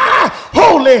lift high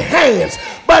holy hands.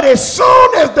 But as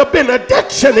soon as the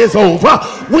benediction is over,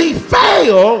 we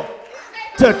fail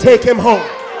to take him home.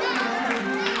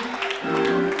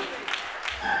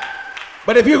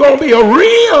 But if you're going to be a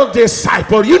real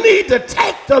disciple, you need to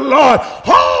take the Lord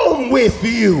home with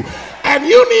you. And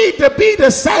you need to be the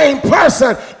same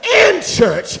person in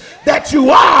church that you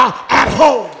are at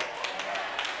home.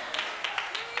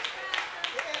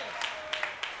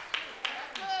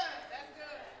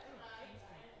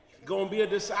 You're going to be a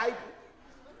disciple.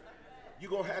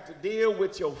 You're going to have to deal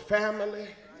with your family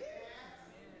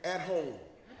at home.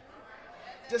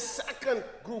 The second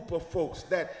group of folks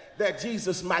that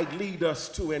Jesus might lead us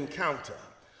to encounter,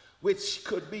 which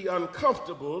could be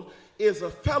uncomfortable, is a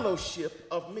fellowship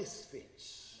of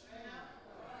misfits.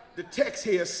 The text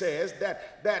here says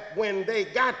that when they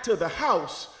got to the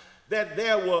house, that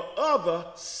there were other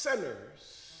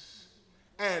sinners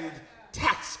and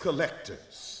tax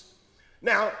collectors.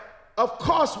 Now, of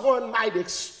course, one might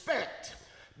expect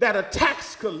that a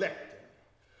tax collector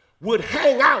would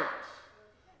hang out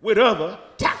with other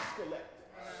tax collectors.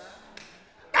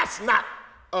 That's not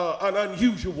an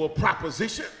unusual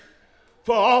proposition.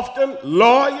 For often,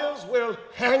 lawyers will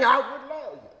hang out with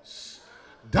lawyers.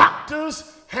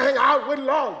 Doctors hang out with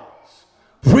lawyers.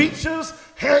 Preachers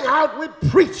hang out with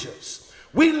preachers.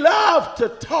 We love to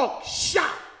talk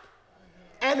shop.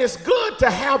 And it's good to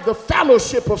have the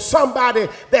fellowship of somebody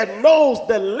that knows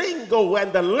the lingo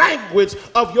and the language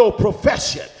of your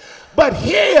profession. But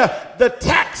here, the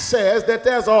text says that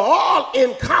there's an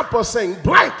all-encompassing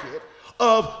blanket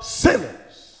of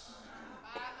sinners.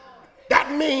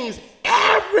 That means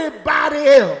everybody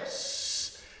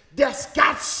else that's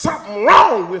got something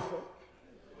wrong with them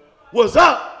was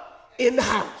up in the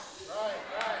house.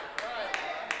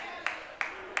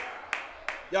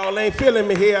 Y'all ain't feeling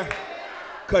me here.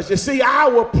 Because you see,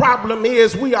 our problem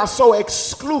is we are so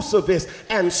exclusivist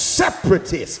and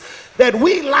separatist that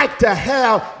we like to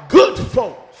have good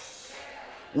folks,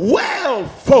 well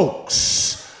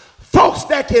folks, folks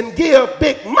that can give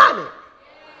big money.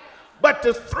 But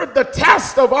the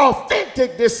test of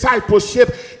authentic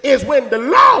discipleship is when the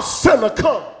lost sinner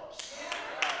comes.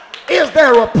 Is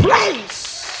there a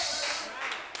place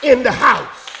in the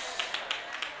house?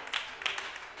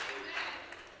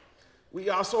 We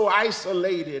are so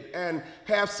isolated and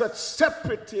have such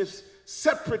separatist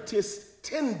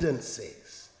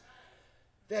tendencies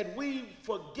that we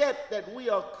forget that we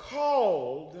are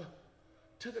called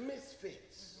to the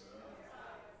misfits.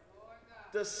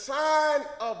 The sign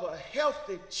of a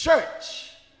healthy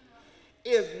church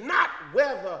is not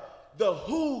whether the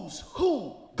who's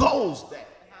who goes there.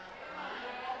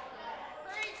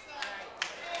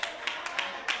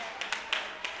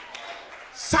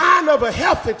 Sign of a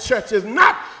healthy church is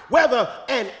not whether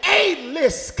an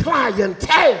A-list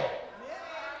clientele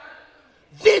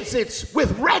visits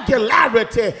with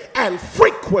regularity and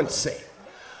frequency,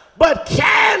 but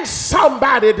can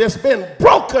somebody that's been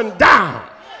broken down,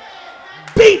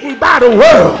 beaten by the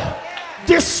world,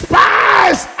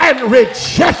 despised and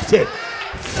rejected,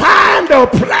 find a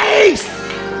place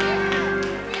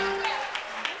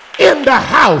in the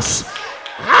house?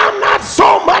 I'm not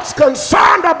so much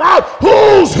concerned about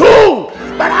who's who,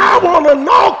 but I want to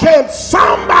know, can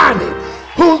somebody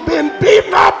who's been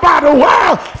beaten up by the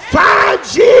world find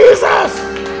Jesus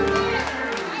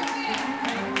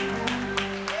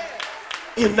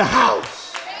in the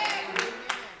house?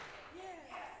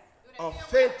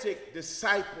 Authentic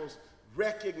disciples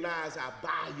recognize our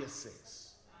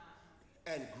biases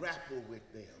and grapple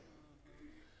with them.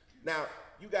 Now,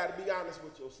 you got to be honest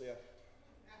with yourself.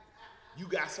 You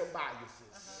got some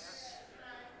biases.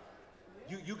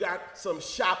 You got some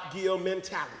shop girl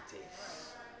mentality.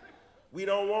 We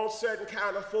don't want certain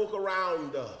kind of folk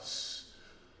around us.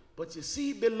 But you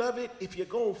see, beloved, if you're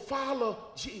going to follow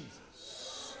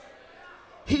Jesus,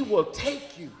 he will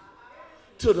take you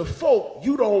to the folk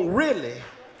you don't really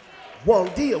want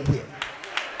to deal with.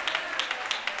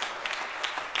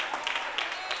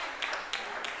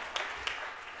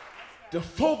 The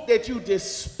folk that you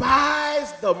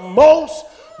despise the most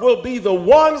will be the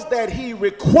ones that he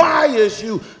requires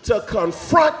you to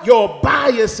confront your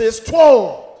biases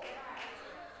toward.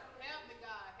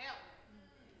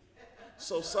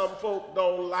 So some folk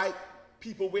don't like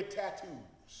people with tattoos.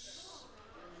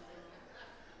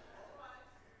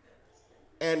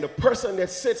 And the person that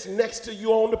sits next to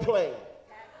you on the plane,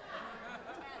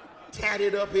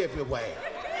 tatted up everywhere.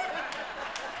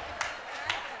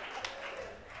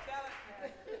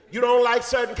 You don't like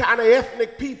certain kind of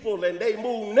ethnic people and they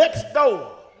move next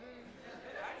door.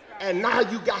 And now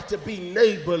you got to be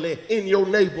neighborly in your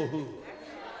neighborhood.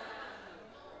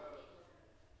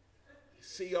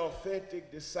 See,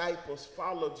 authentic disciples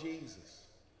follow Jesus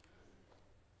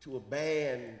to a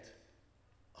band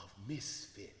of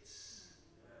misfits.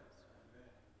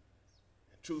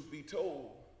 And truth be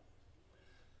told,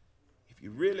 if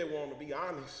you really want to be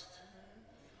honest,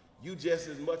 you just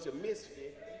as much a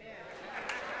misfit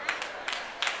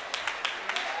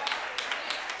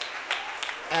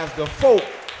as the folk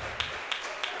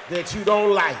that you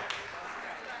don't like.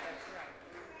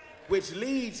 Which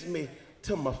leads me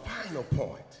to my final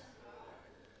point.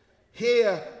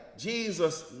 Here,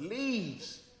 Jesus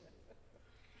leads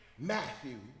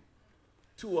Matthew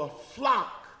to a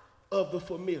flock of the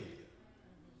familiar.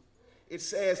 It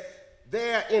says,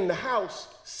 there in the house,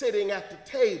 sitting at the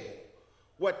table,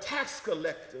 were tax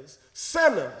collectors,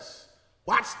 sinners,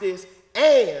 watch this,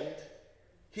 and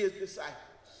his disciples.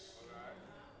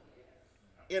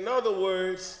 In other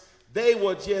words, they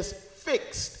were just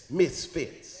fixed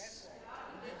misfits.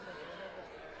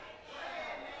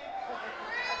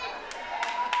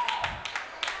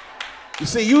 You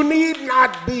see, you need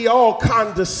not be all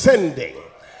condescending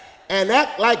and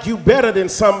act like you better than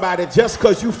somebody just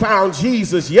because you found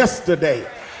Jesus yesterday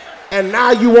and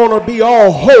now you want to be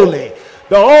all holy.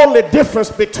 The only difference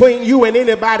between you and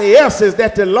anybody else is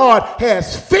that the Lord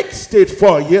has fixed it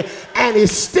for you and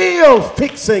is still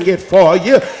fixing it for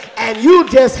you, and you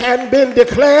just hadn't been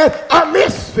declared a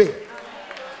misfit.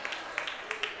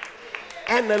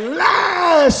 And the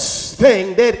last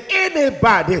thing that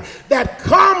anybody that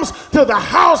comes to the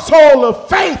household of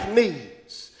faith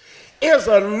needs is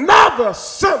another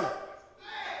sinner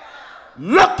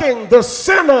looking the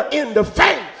sinner in the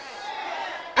face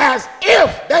as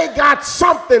if they got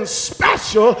something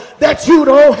special that you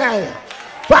don't have.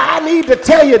 But I need to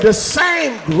tell you, the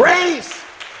same grace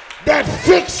that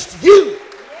fixed you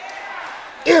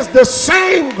is the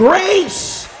same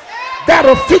grace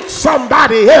that'll fix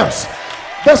somebody else.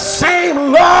 The same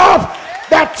love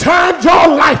that turned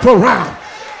your life around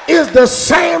is the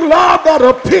same love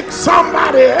that'll pick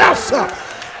somebody else up.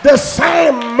 the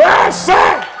same mercy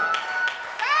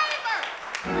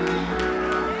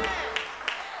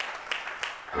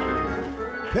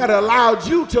that allowed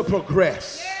you to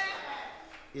progress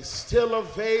is still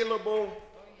available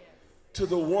to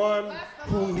the one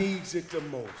who needs it the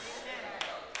most.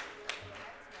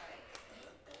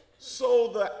 So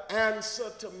the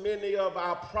answer to many of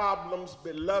our problems,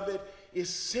 beloved, is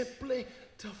simply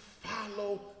to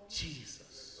follow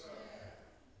Jesus.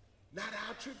 Not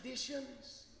our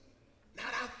traditions,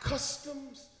 not our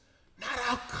customs, not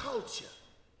our culture,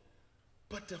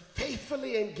 but to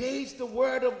faithfully engage the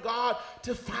Word of God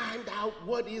to find out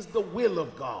what is the will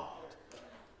of God.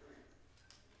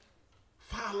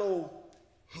 Follow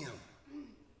Him.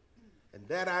 And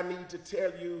that, I need to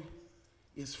tell you,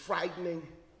 is frightening,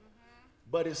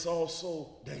 but it's also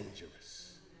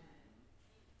dangerous.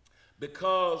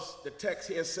 Because the text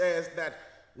here says that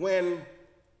when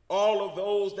all of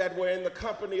those that were in the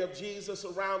company of Jesus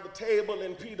around the table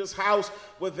in Peter's house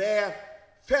were there,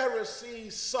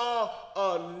 Pharisees saw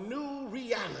a new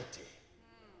reality.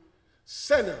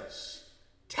 Sinners,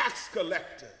 tax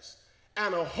collectors,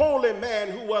 and a holy man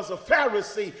who was a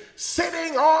Pharisee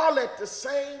sitting all at the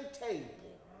same table,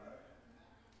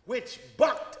 which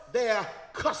bucked their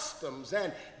customs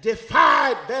and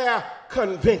defied their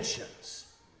conventions.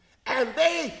 And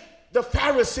they, the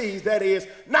Pharisees that is,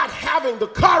 not having the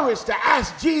courage to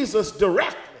ask Jesus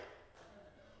directly,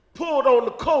 pulled on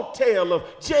the coattail of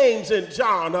James and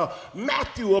John, or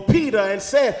Matthew or Peter, and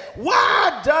said,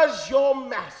 "Why does your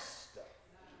master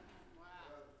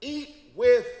eat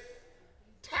with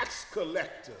tax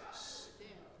collectors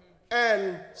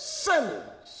and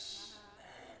sinners?"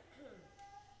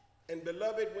 And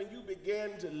beloved, when you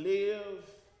begin to live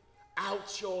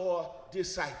out your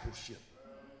discipleship,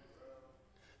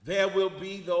 there will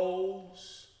be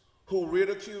those who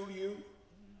ridicule you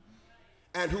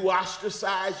and who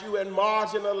ostracize you and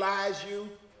marginalize you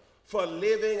for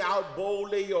living out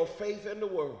boldly your faith in the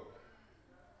Word.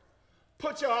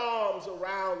 Put your arms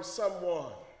around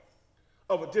someone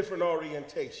of a different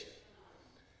orientation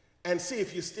and see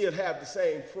if you still have the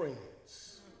same friends.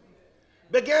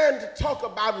 Begin to talk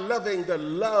about loving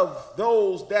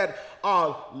those that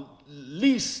are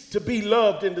least to be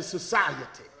loved in the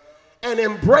society, and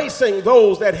embracing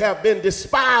those that have been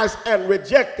despised and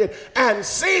rejected, and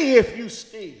see if you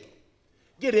still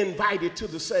get invited to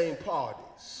the same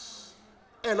parties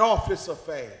and office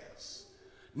affairs.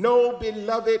 No,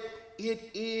 beloved, it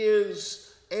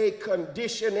is a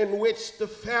condition in which the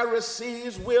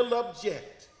Pharisees will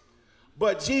object.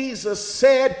 But Jesus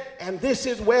said, and this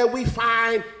is where we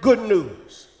find good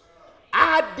news,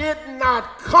 "I did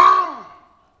not come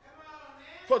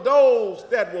for those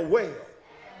that were well,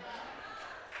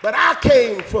 but I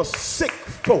came for sick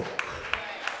folk."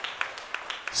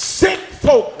 Sick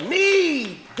folk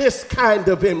need this kind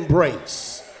of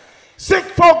embrace. Sick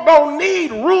folk don't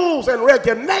need rules and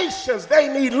regulations. They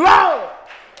need love,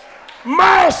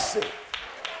 mercy,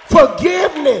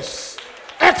 forgiveness,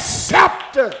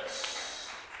 acceptance.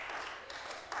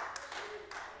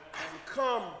 And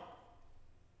come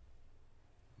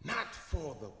not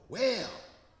for the well,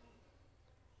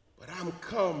 but I'm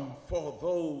come for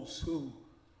those who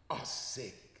are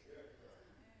sick.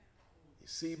 You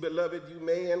see, beloved, you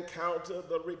may encounter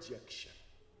the rejection,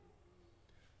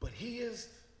 but here's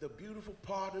the beautiful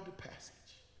part of the passage.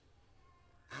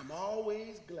 I'm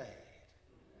always glad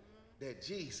that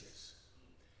Jesus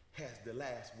has the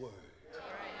last word.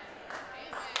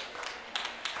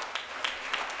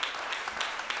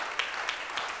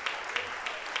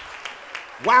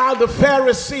 While the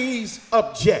Pharisees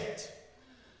object,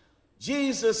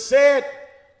 Jesus said,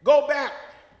 go back.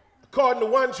 According to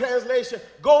one translation,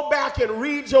 go back and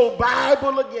read your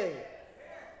Bible again,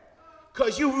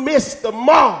 because you missed the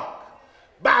mark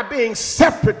by being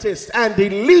separatist and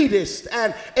elitist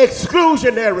and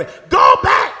exclusionary. Go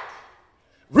back,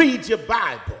 read your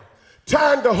Bible.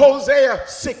 Turn to Hosea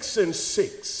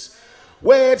 6:6,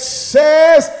 where it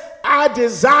says, I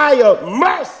desire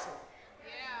mercy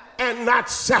and not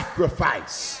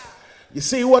sacrifice. You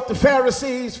see, what the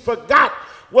Pharisees forgot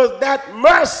was that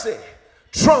mercy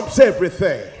trumps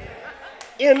everything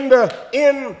in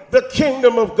the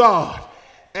kingdom of God.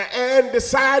 And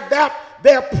beside that,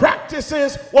 their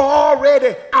practices were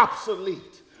already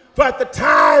obsolete. For at the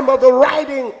time of the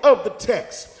writing of the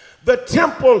text, the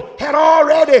temple had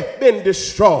already been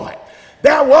destroyed.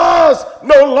 There was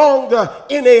no longer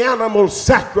any animal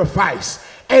sacrifice,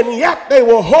 and yet they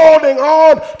were holding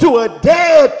on to a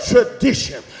dead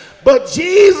tradition. But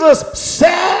Jesus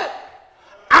said,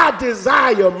 I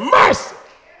desire mercy,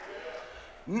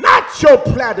 not your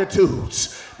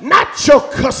platitudes, not your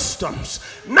customs,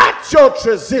 not your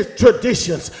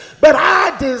traditions, but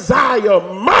I desire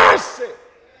mercy.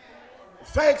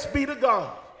 Thanks be to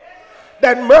God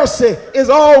that mercy is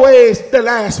always the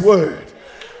last word.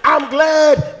 I'm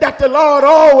glad that the Lord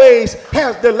always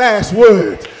has the last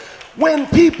word. When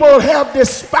people have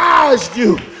despised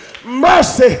you,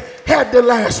 mercy had the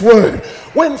last word.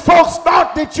 When folks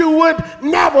thought that you would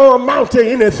never amount to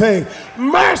anything,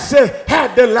 mercy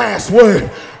had the last word.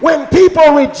 When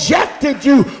people rejected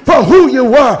you for who you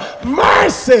were,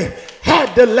 mercy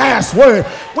had the last word.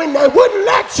 When they wouldn't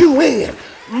let you in,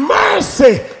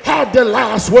 mercy had the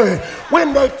last word.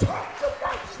 When they talked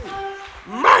about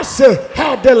you, mercy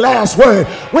had the last word.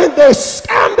 When they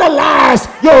scandalized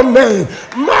your name,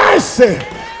 mercy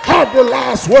had the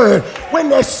last word. When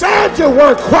they said you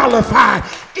weren't qualified,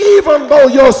 even though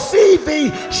your CV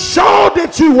showed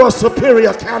that you were a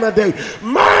superior candidate,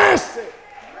 mercy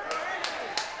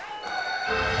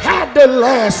had the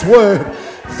last word.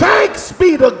 Thanks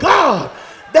be to God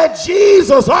that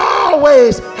Jesus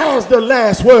always has the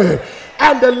last word,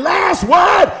 and the last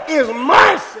word is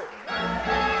mercy.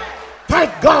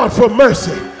 Thank God for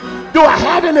mercy. Do I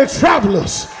have any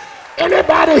travelers?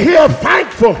 Anybody here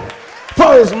thankful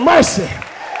for his mercy?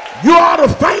 You ought to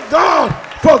thank God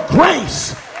for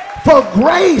grace. For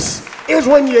grace is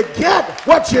when you get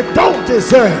what you don't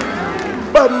deserve.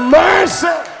 But mercy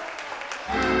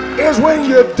is when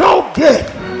you don't get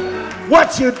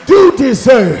what you do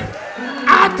deserve.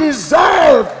 I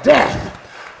deserve death,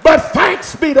 but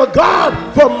thanks be to God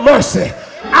for mercy.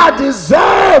 I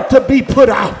deserve to be put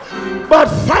out, but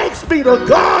thanks be to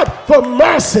God for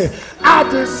mercy. I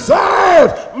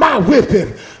deserve my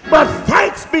whipping, but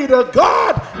thanks be to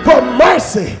God for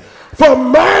mercy. For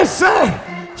mercy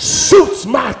suits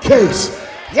my case.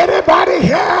 Anybody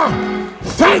here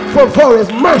thankful for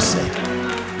his mercy?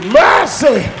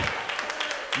 Mercy,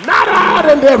 not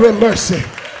ordinary mercy,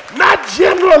 not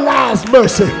generalized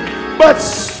mercy, but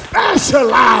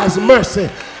specialized mercy.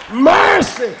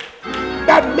 Mercy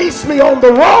that meets me on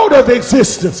the road of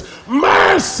existence.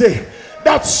 Mercy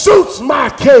that suits my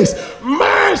case.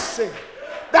 Mercy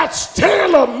that's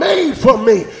tailor-made for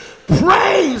me.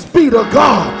 Praise be to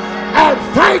God, and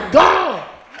thank God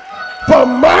for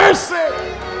mercy.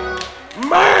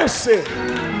 Mercy.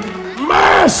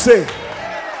 Mercy.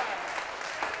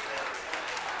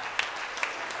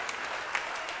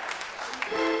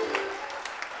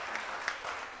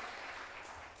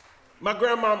 My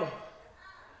grandmama,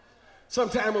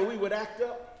 sometime when we would act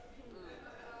up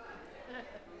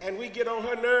and we get on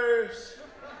her nerves,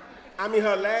 I mean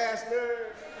her last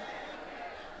nerve,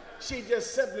 she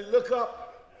just simply look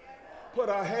up, put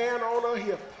her hand on her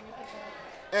hip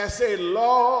and say,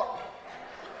 Lord,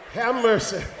 have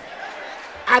mercy.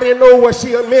 I didn't know what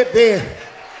she meant then,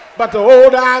 but the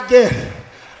older I get,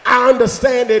 I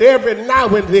understand that every now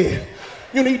and then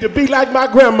you need to be like my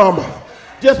grandmama.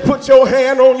 Just put your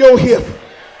hand on your hip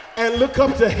and look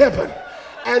up to heaven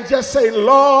and just say,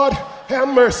 Lord, have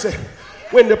mercy.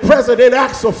 When the president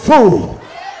acts a fool,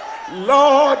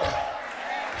 Lord,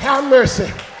 have mercy.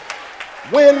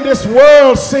 When this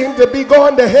world seems to be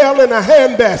going to hell in a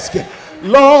handbasket,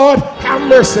 Lord, have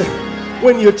mercy.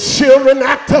 When your children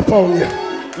act up on you,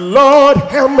 Lord,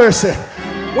 have mercy.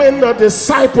 When the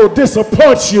disciple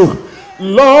disappoints you,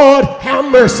 Lord,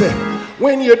 have mercy.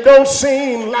 When you don't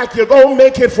seem like you're going to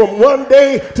make it from one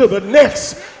day to the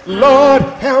next, Lord,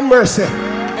 have mercy.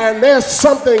 And there's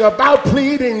something about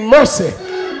pleading mercy.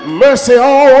 Mercy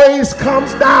always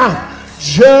comes down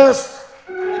just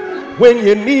when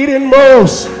you need it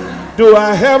most. Do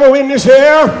I have a witness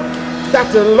here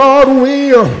that the Lord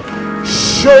will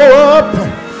show up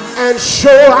and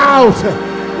show out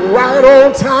right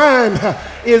on time?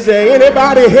 Is there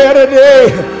anybody here today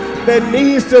that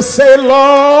needs to say,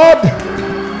 Lord,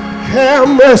 have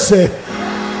mercy?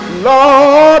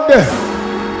 Lord,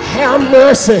 have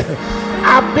mercy.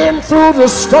 I've been through the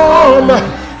storm,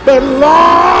 but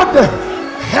Lord,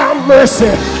 have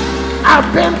mercy.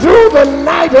 I've been through the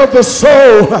night of the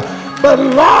soul, but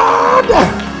Lord,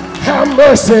 have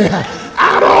mercy.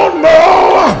 I don't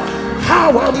know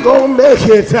how I'm going to make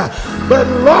it, but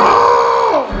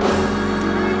Lord,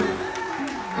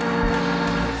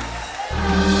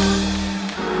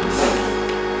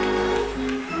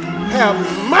 have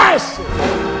mercy.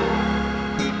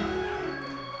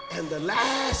 And the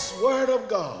last word of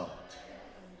God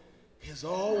is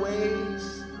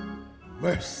always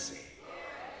mercy.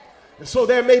 And so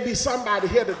there may be somebody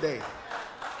here today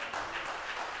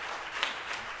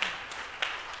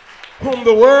whom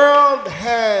the world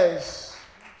has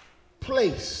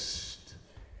placed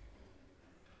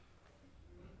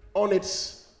on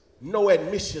its no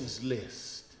admissions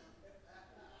list.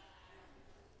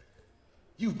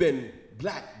 You've been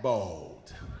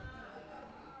blackballed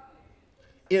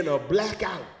in a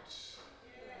blackout.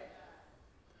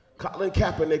 Colin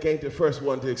Kaepernick ain't the first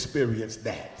one to experience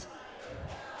that.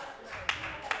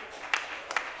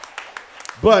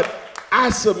 But I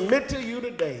submit to you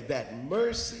today that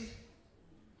mercy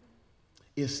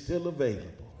is still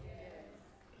available.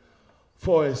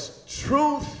 For his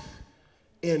truth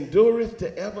endureth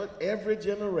to every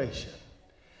generation,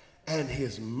 and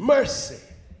his mercy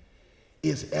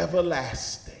is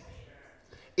everlasting.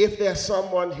 If there's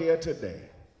someone here today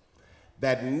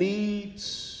that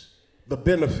needs the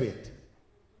benefit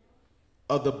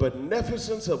of the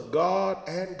beneficence of God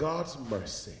and God's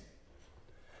mercy,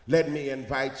 let me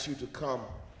invite you to come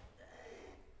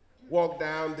walk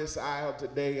down this aisle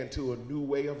today into a new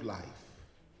way of life.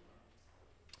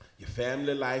 Your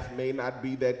family life may not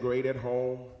be that great at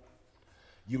home.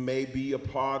 You may be a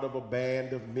part of a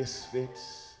band of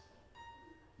misfits.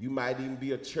 You might even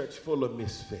be a church full of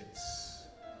misfits.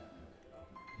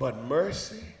 But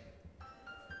mercy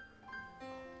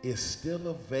is still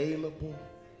available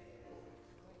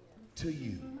to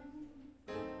you.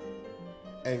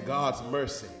 And God's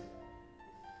mercy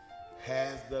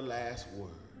has the last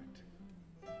word.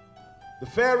 The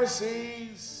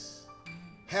Pharisees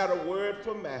had a word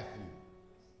for Matthew,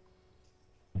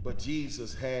 but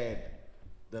Jesus had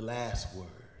the last word.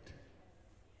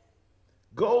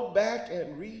 Go back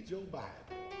and read your Bible.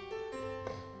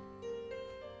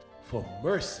 For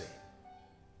mercy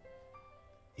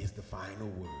is the final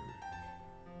word.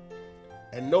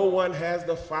 And no one has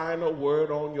the final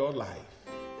word on your life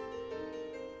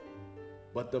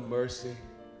but the mercy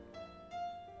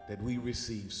that we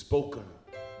receive, spoken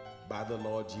by the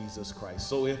Lord Jesus Christ.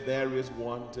 So if there is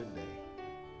one today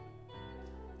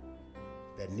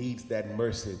that needs that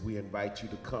mercy, we invite you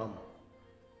to come.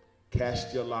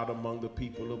 Cast your lot among the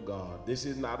people of God. This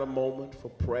is not a moment for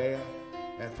prayer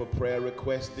and for prayer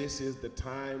requests. This is the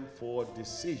time for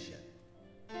decision.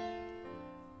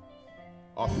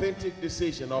 Authentic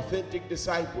decision, authentic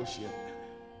discipleship.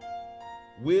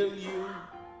 Will you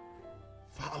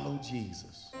follow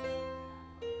Jesus?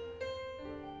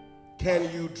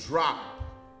 Can you drop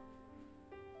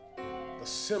the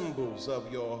symbols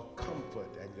of your comfort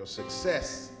and your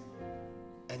success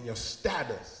and your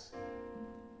status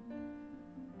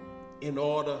in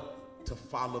order to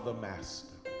follow the Master?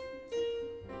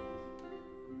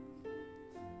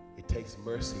 It takes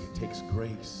mercy, it takes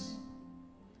grace.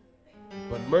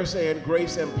 But mercy and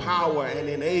grace empower and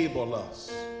enable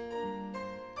us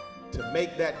to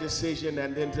make that decision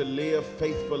and then to live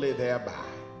faithfully thereby.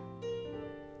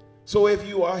 So if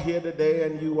you are here today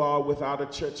and you are without a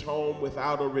church home,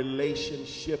 without a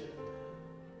relationship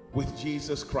with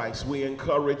Jesus Christ, we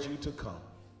encourage you to come.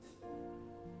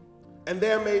 And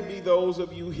there may be those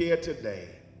of you here today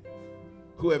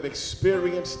who have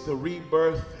experienced the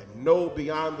rebirth and know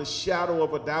beyond the shadow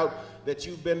of a doubt that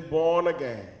you've been born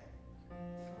again.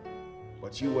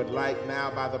 But you would like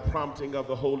now, by the prompting of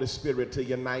the Holy Spirit, to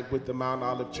unite with the Mount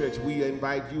Olive Church. We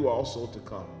invite you also to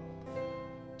come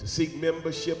to seek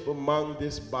membership among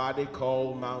this body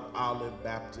called Mount Olive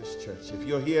Baptist Church. If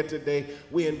you're here today,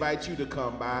 we invite you to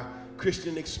come by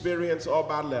Christian experience or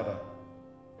by letter.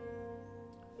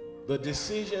 The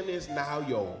decision is now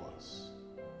yours.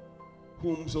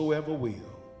 Whomsoever will,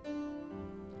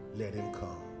 let him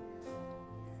come.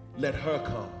 Let her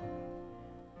come.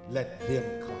 Let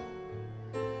them come.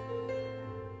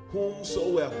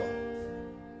 Whomsoever.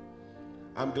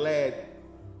 I'm glad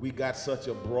we got such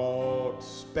a broad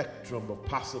spectrum of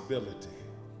possibility.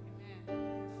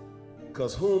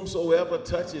 Because whomsoever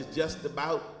touches just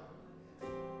about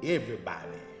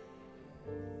everybody.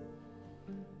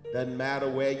 Doesn't matter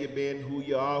where you've been, who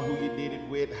you are, who you did it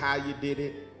with, how you did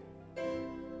it.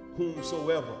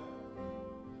 Whomsoever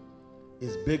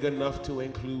is big enough to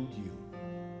include you.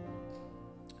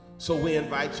 So we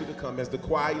invite you to come as the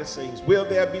choir sings. Will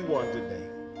there be one today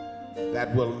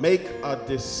that will make a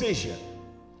decision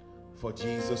for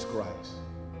Jesus Christ?